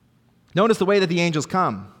 Notice the way that the angels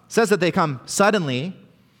come. It says that they come suddenly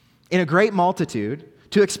in a great multitude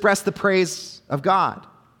to express the praise of God.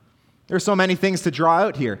 There's so many things to draw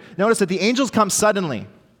out here. Notice that the angels come suddenly.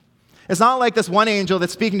 It's not like this one angel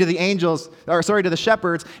that's speaking to the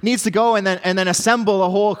shepherds needs to go and then assemble a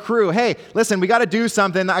whole crew. "Hey, listen, we got to do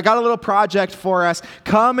something. I got a little project for us.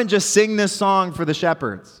 Come and just sing this song for the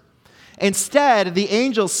shepherds." Instead, the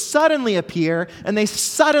angels suddenly appear and they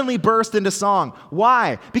suddenly burst into song.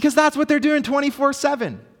 Why? Because that's what they're doing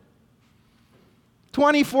 24/7.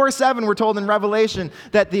 24/7, we're told in Revelation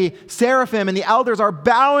that the seraphim and the elders are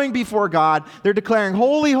bowing before God. They're declaring,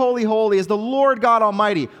 "Holy, holy, holy is the Lord God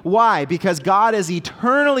Almighty." Why? Because God is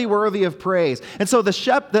eternally worthy of praise. And so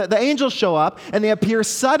the angels show up and they appear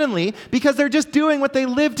suddenly because they're just doing what they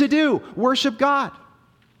live to do, worship God.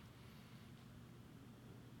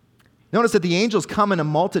 Notice that the angels come in a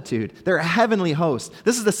multitude. They're a heavenly host.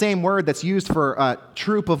 This is the same word that's used for a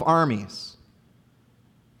troop of armies.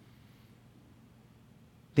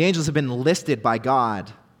 The angels have been listed by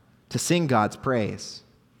God to sing God's praise.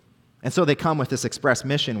 And so they come with this express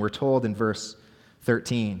mission, we're told in verse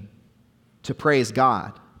 13, to praise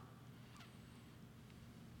God.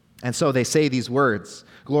 And so they say these words,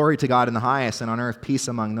 "Glory to God in the highest, and on earth peace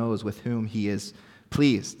among those with whom he is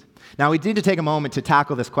pleased." Now we need to take a moment to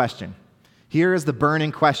tackle this question. Here is the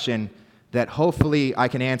burning question that hopefully I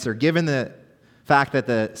can answer, given the fact that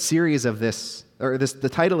the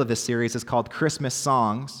title of this series is called Christmas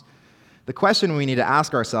Songs. the question we need to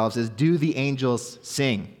ask ourselves is, do the angels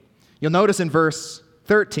sing? You'll notice in verse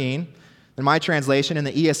 13, in my translation, in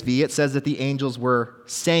the ESV, it says that the angels were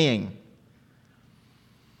saying.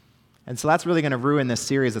 And so that's really going to ruin this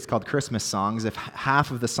series that's called Christmas Songs if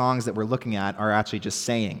half of the songs that we're looking at are actually just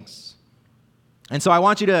sayings. And so I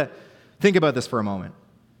want you to think about this for a moment.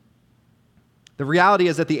 The reality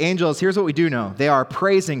is that the angels, here's what we do know. They are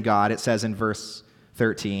praising God, it says in verse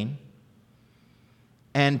 13.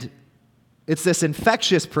 And it's this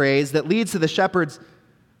infectious praise that leads to the shepherds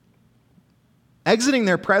exiting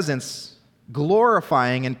their presence,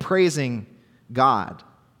 glorifying and praising God.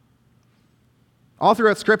 All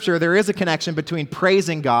throughout Scripture, there is a connection between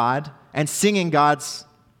praising God and singing God's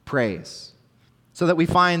praise. So that we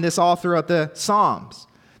find this all throughout the Psalms,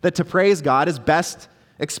 that to praise God is best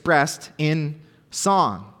expressed in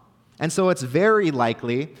song. And so it's very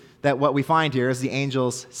likely that what we find here is the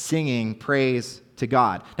angels singing praise to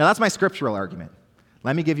God. Now that's my scriptural argument.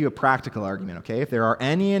 Let me give you a practical argument, okay? If there are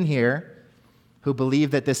any in here who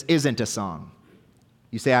believe that this isn't a song,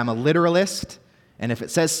 you say, I'm a literalist, and if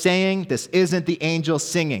it says saying, this isn't the angels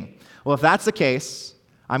singing. Well, if that's the case,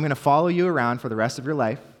 I'm going to follow you around for the rest of your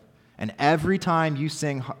life, and every time you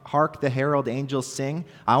sing, Hark the Herald Angels Sing,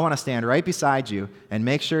 I want to stand right beside you and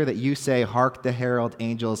make sure that you say, Hark the Herald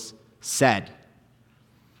Angels Said.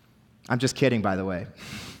 I'm just kidding, by the way.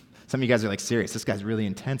 Some of you guys are like, serious, this guy's really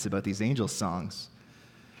intense about these angels songs.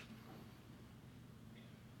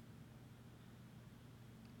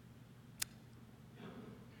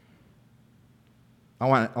 I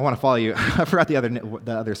want to follow you. I forgot the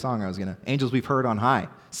other song I was going to. Angels We've Heard on High,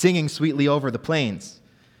 singing sweetly over the plains.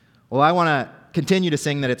 Well, I want to continue to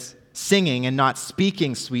sing that it's singing and not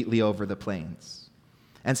speaking sweetly over the plains.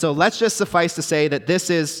 And so let's just suffice to say that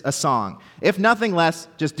this is a song. If nothing less,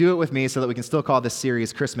 just do it with me so that we can still call this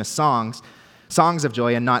series Christmas Songs, Songs of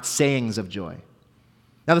Joy and not Sayings of Joy.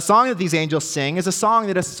 Now, the song that these angels sing is a song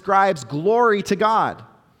that ascribes glory to God.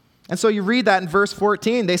 And so you read that in verse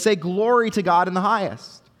 14. They say, glory to God in the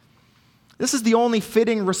highest. This is the only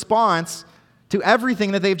fitting response to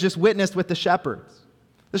everything that they've just witnessed with the shepherds.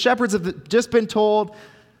 The shepherds have just been told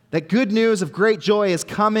that good news of great joy is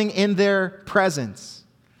coming in their presence.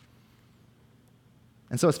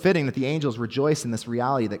 And so it's fitting that the angels rejoice in this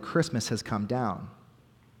reality that Christmas has come down.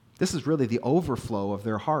 This is really the overflow of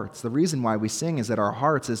their hearts. The reason why we sing is that our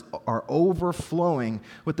hearts are overflowing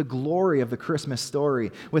with the glory of the Christmas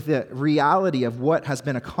story, with the reality of what has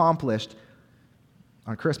been accomplished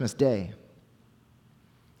on Christmas Day.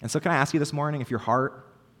 And so can I ask you this morning if your heart,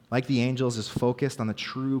 like the angels, is focused on the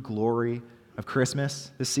true glory of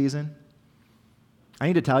Christmas this season? I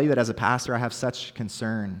need to tell you that as a pastor, I have such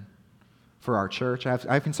concern for our church. I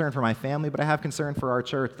have concern for my family, but I have concern for our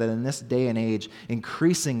church that in this day and age,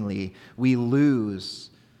 increasingly, we lose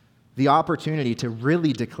the opportunity to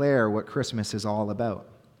really declare what Christmas is all about.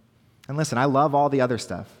 And listen, I love all the other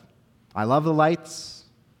stuff. I love the lights.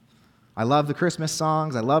 I love the Christmas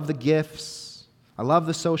songs. I love the gifts. I love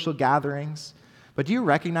the social gatherings. But do you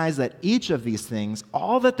recognize that each of these things,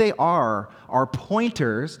 all that they are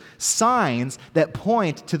pointers, signs that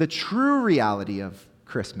point to the true reality of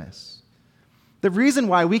Christmas? The reason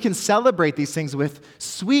why we can celebrate these things with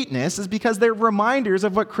sweetness is because they're reminders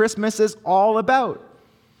of what Christmas is all about.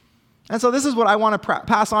 And so this is what I want to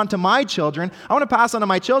pass on to my children. I want to pass on to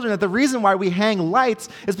my children that the reason why we hang lights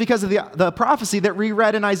is because of the prophecy that we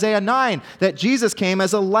read in Isaiah 9, that Jesus came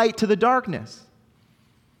as a light to the darkness.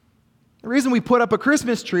 The reason we put up a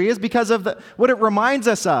Christmas tree is because of what it reminds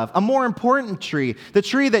us of, a more important tree, the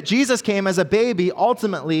tree that Jesus came as a baby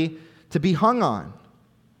ultimately to be hung on.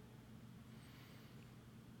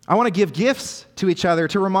 I want to give gifts to each other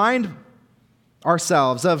to remind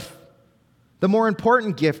ourselves of the more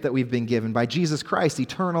important gift that we've been given by Jesus Christ,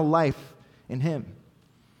 eternal life in Him.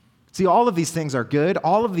 See, all of these things are good.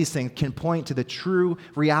 All of these things can point to the true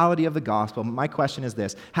reality of the gospel. My question is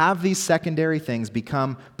this: have these secondary things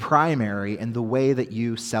become primary in the way that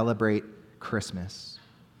you celebrate Christmas?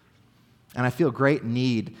 And I feel great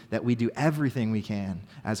need that we do everything we can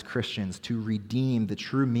as Christians to redeem the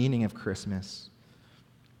true meaning of Christmas.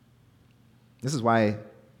 This is why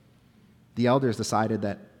the elders decided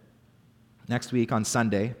that next week on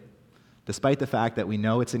Sunday, despite the fact that we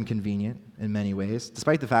know it's inconvenient in many ways,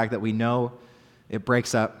 despite the fact that we know it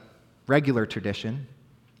breaks up regular tradition,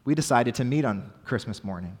 we decided to meet on Christmas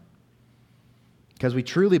morning because we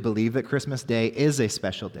truly believe that Christmas Day is a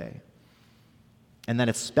special day and that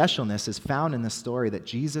its specialness is found in the story that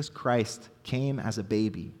Jesus Christ came as a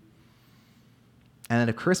baby. And that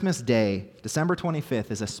a Christmas Day, December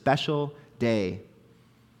 25th, is a special day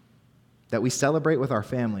that we celebrate with our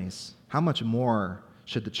families. How much more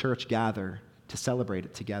should the church gather to celebrate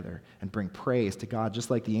it together and bring praise to God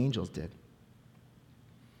just like the angels did.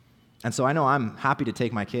 And so I know I'm happy to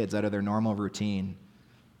take my kids out of their normal routine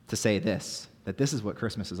to say this, that this is what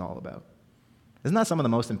Christmas is all about. Isn't that some of the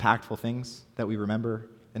most impactful things that we remember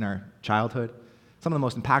in our childhood? Some of the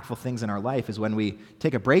most impactful things in our life is when we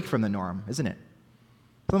take a break from the norm, isn't it?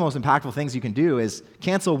 Some of the most impactful things you can do is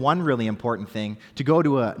cancel one really important thing to go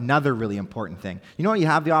to another really important thing. You know what you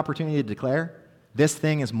have the opportunity to declare? This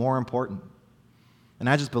thing is more important. And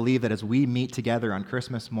I just believe that as we meet together on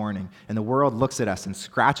Christmas morning and the world looks at us and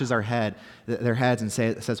scratches their heads and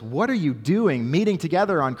says, what are you doing meeting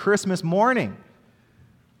together on Christmas morning?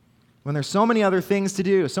 When there's so many other things to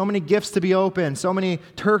do, so many gifts to be opened, so many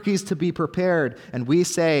turkeys to be prepared, and we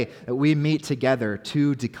say that we meet together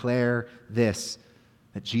to declare this,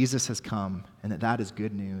 that Jesus has come and that is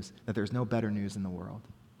good news, that there's no better news in the world.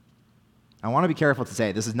 I want to be careful to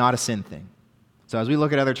say this is not a sin thing. So as we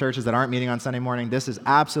look at other churches that aren't meeting on Sunday morning, this is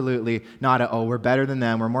absolutely not we're better than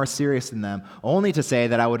them, we're more serious than them, only to say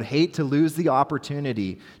that I would hate to lose the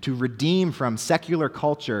opportunity to redeem from secular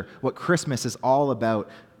culture what Christmas is all about,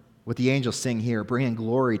 what the angels sing here, bringing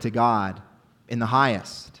glory to God in the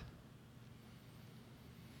highest.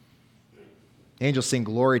 Angels sing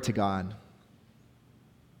glory to God.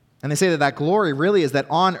 And they say that glory really is that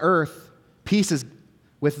on earth, peace is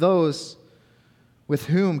with those with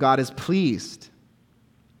whom God is pleased.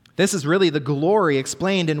 This is really the glory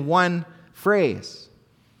explained in one phrase.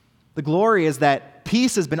 The glory is that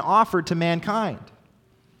peace has been offered to mankind.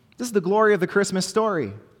 This is the glory of the Christmas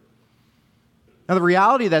story. Now, the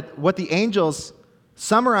reality that what the angels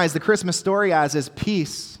summarize the Christmas story as is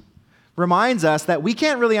peace reminds us that we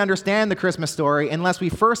can't really understand the Christmas story unless we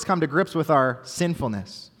first come to grips with our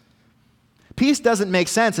sinfulness. Peace doesn't make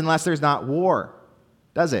sense unless there's not war,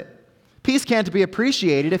 does it? Peace can't be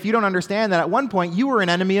appreciated if you don't understand that at one point you were an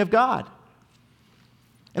enemy of God.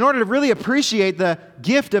 In order to really appreciate the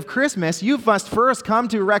gift of Christmas, you must first come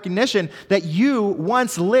to a recognition that you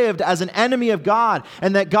once lived as an enemy of God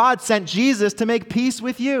and that God sent Jesus to make peace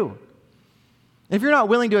with you. And if you're not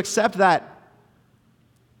willing to accept that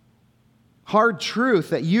hard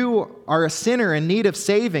truth that you are a sinner in need of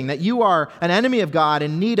saving, that you are an enemy of God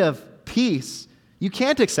in need of peace, you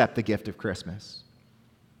can't accept the gift of Christmas.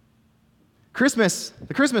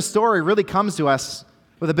 The Christmas story really comes to us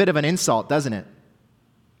with a bit of an insult, doesn't it?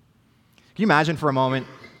 Can you imagine for a moment,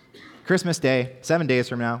 Christmas Day, 7 days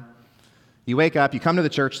from now, you wake up, you come to the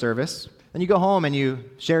church service, then you go home and you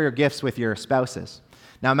share your gifts with your spouses.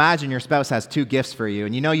 Now imagine your spouse has 2 gifts for you,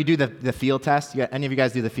 and you do the field test. Any of you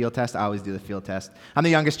guys do the field test? I always do the field test. I'm the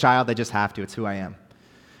youngest child, I just have to. It's who I am.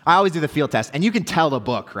 I always do the field test, and you can tell the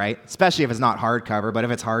book, right? Especially if it's not hardcover, but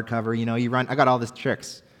if it's hardcover, I got all these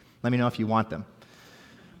tricks. Let me know if you want them.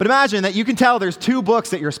 But imagine that you can tell there's 2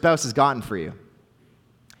 books that your spouse has gotten for you.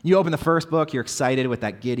 You open the first book, you're excited with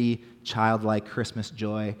that giddy, childlike Christmas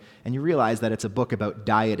joy, and you realize that it's a book about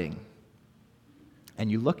dieting.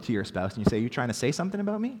 And you look to your spouse and you say, "Are you trying to say something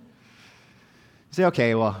about me?" You say,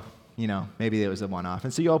 "Okay, well, maybe it was a one-off."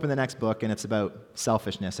 And so you open the next book and it's about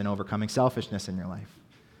selfishness and overcoming selfishness in your life.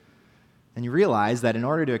 And you realize that in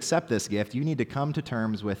order to accept this gift, you need to come to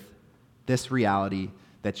terms with this reality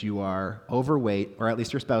that you are overweight, or at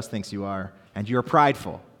least your spouse thinks you are, and you're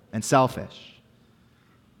prideful and selfish.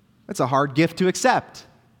 It's a hard gift to accept.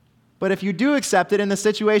 But if you do accept it and the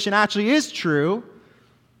situation actually is true,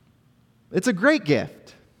 it's a great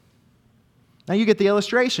gift. Now you get the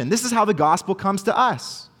illustration. This is how the gospel comes to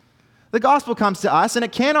us. The gospel comes to us, and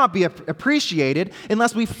it cannot be appreciated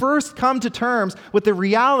unless we first come to terms with the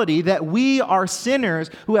reality that we are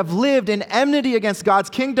sinners who have lived in enmity against God's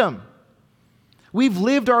kingdom. We've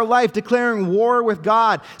lived our life declaring war with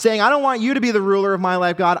God, saying, "I don't want you to be the ruler of my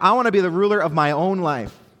life, God. I want to be the ruler of my own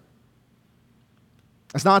life."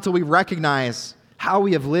 It's not until we recognize how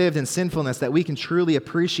we have lived in sinfulness that we can truly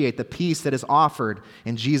appreciate the peace that is offered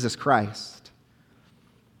in Jesus Christ.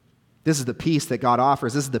 This is the peace that God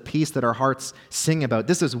offers. This is the peace that our hearts sing about.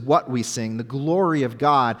 This is what we sing, the glory of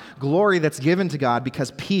God, glory that's given to God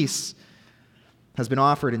because peace has been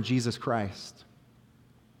offered in Jesus Christ.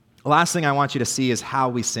 The last thing I want you to see is how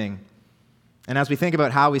we sing. And as we think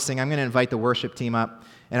about how we sing, I'm going to invite the worship team up.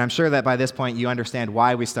 And I'm sure that by this point you understand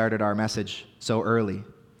why we started our message so early. I'm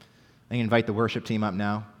going to invite the worship team up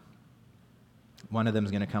now. One of them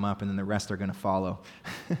is going to come up, and then the rest are going to follow.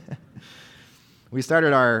 We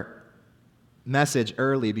started our message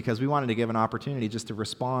early because we wanted to give an opportunity just to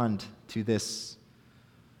respond to this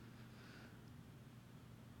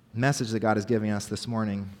message that God is giving us this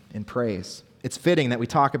morning in praise. It's fitting that we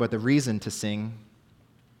talk about the reason to sing,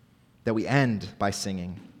 that we end by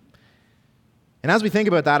singing. And as we think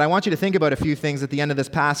about that, I want you to think about a few things at the end of this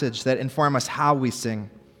passage that inform us how we sing.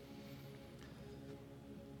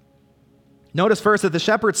 Notice first that the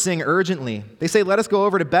shepherds sing urgently. They say, let us go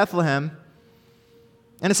over to Bethlehem.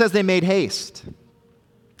 And it says they made haste.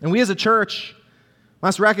 And we as a church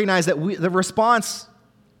must recognize that the response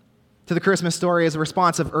to the Christmas story is a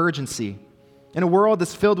response of urgency. In a world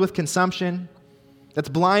that's filled with consumption, that's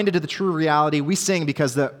blinded to the true reality, we sing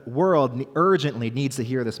because the world urgently needs to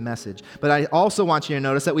hear this message. But I also want you to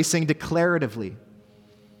notice that we sing declaratively.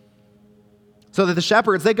 So that the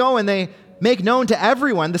shepherds, they go and they make known to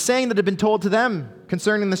everyone the saying that had been told to them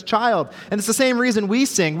concerning this child. And it's the same reason we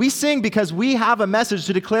sing. We sing because we have a message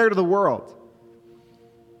to declare to the world.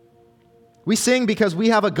 We sing because we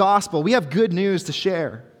have a gospel. We have good news to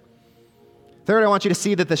share. Third, I want you to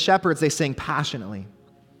see that the shepherds, they sing passionately.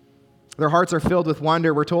 Their hearts are filled with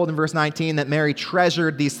wonder. We're told in verse 19 that Mary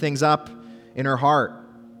treasured these things up in her heart.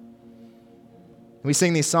 We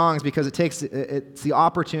sing these songs because it's the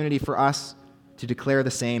opportunity for us to declare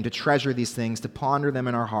the same, to treasure these things, to ponder them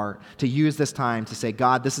in our heart, to use this time to say,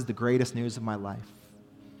 God, this is the greatest news of my life.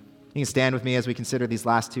 You can stand with me as we consider these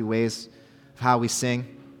last two ways of how we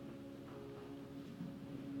sing.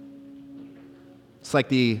 It's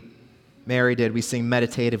like Mary did. We sing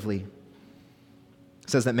meditatively. It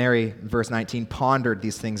says that Mary, in verse 19, pondered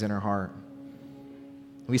these things in her heart.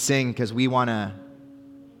 We sing because we want to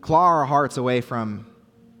claw our hearts away from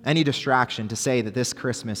any distraction to say that this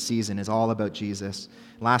Christmas season is all about Jesus.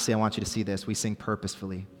 Lastly, I want you to see this. We sing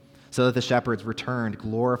purposefully, so that the shepherds returned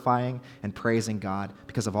glorifying and praising God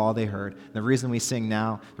because of all they heard. And the reason we sing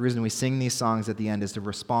now, the reason we sing these songs at the end is to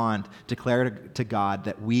respond, declare to God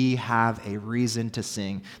that we have a reason to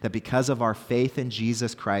sing, that because of our faith in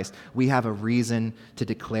Jesus Christ, we have a reason to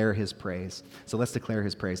declare his praise. So let's declare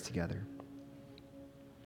his praise together.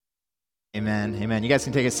 Amen. Amen. You guys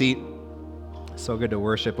can take a seat. So good to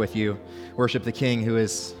worship with you. Worship the King who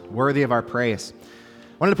is worthy of our praise.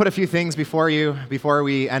 I wanted to put a few things before you before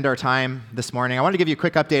we end our time this morning. I wanted to give you a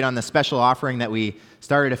quick update on the special offering that we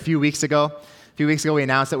started a few weeks ago. A few weeks ago, we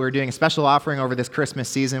announced that we were doing a special offering over this Christmas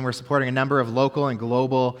season. We're supporting a number of local and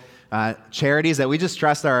global charities that we just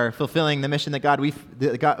trust are fulfilling the mission that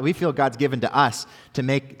we feel God's given to us to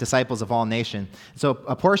make disciples of all nations. So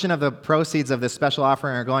a portion of the proceeds of this special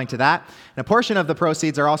offering are going to that, and a portion of the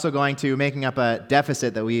proceeds are also going to making up a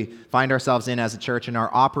deficit that we find ourselves in as a church in our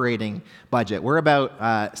operating budget. We're about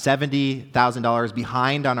 $70,000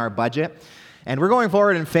 behind on our budget, and we're going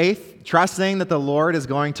forward in faith, trusting that the Lord is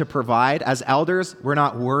going to provide. As elders, we're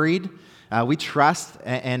not worried. We trust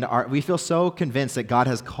and we feel so convinced that God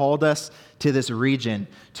has called us to this region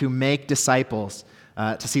to make disciples,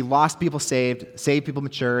 to see lost people saved people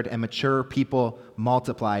matured, and mature people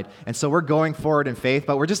multiplied. And so we're going forward in faith,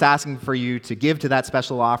 but we're just asking for you to give to that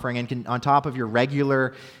special offering and on top of your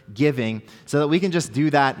regular giving so that we can just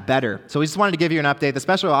do that better. So we just wanted to give you an update. The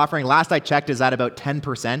special offering, last I checked, is at about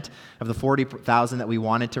 10% of the $40,000 that we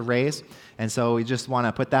wanted to raise. And so we just want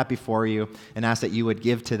to put that before you and ask that you would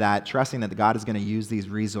give to that, trusting that God is going to use these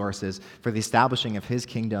resources for the establishing of his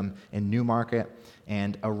kingdom in Newmarket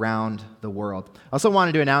and around the world. I also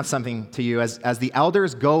wanted to announce something to you. As the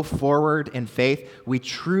elders go forward in faith, we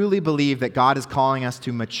truly believe that God is calling us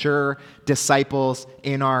to mature disciples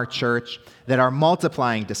in our church that are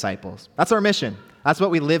multiplying disciples. That's our mission. That's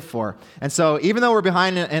what we live for. And so even though we're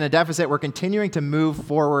behind in a deficit, we're continuing to move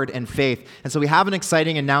forward in faith. And so we have an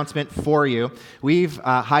exciting announcement for you. We've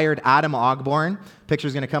hired Adam Ogborn.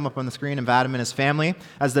 Picture's going to come up on the screen of Adam and his family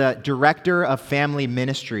as the Director of Family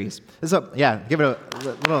Ministries. Give it a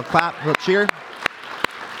little clap, a little cheer.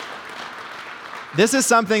 This is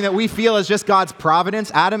something that we feel is just God's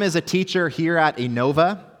providence. Adam is a teacher here at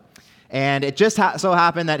Innova, and it just so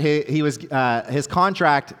happened that his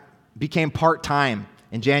contract became part-time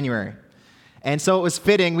in January. And so it was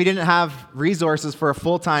fitting. We didn't have resources for a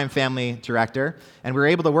full-time family director, and we were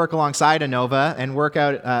able to work alongside Innova and work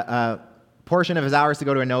out a portion of his hours to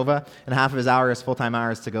go to Innova and half of his hours, full-time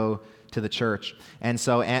hours, to go to the church. And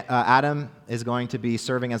so Adam is going to be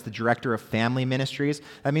serving as the Director of Family Ministries.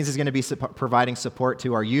 That means he's going to be providing support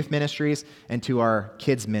to our youth ministries and to our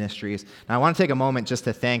kids ministries. Now I want to take a moment just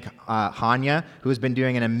to thank Hanya, who has been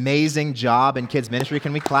doing an amazing job in kids ministry.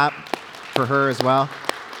 Can we clap for her as well?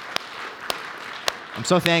 I'm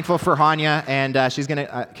so thankful for Hanya, and she's going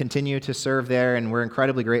to continue to serve there, and we're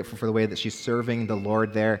incredibly grateful for the way that she's serving the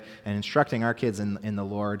Lord there and instructing our kids in the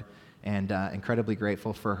Lord, and incredibly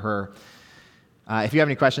grateful for her. If you have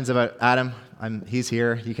any questions about Adam, he's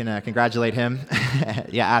here. You can congratulate him.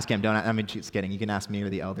 Yeah, ask him. Just kidding. You can ask me or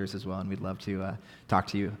the elders as well, and we'd love to talk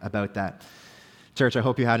to you about that. Church, I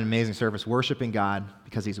hope you had an amazing service worshiping God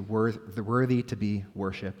because he's worthy to be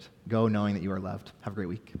worshiped. Go knowing that you are loved. Have a great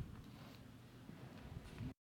week.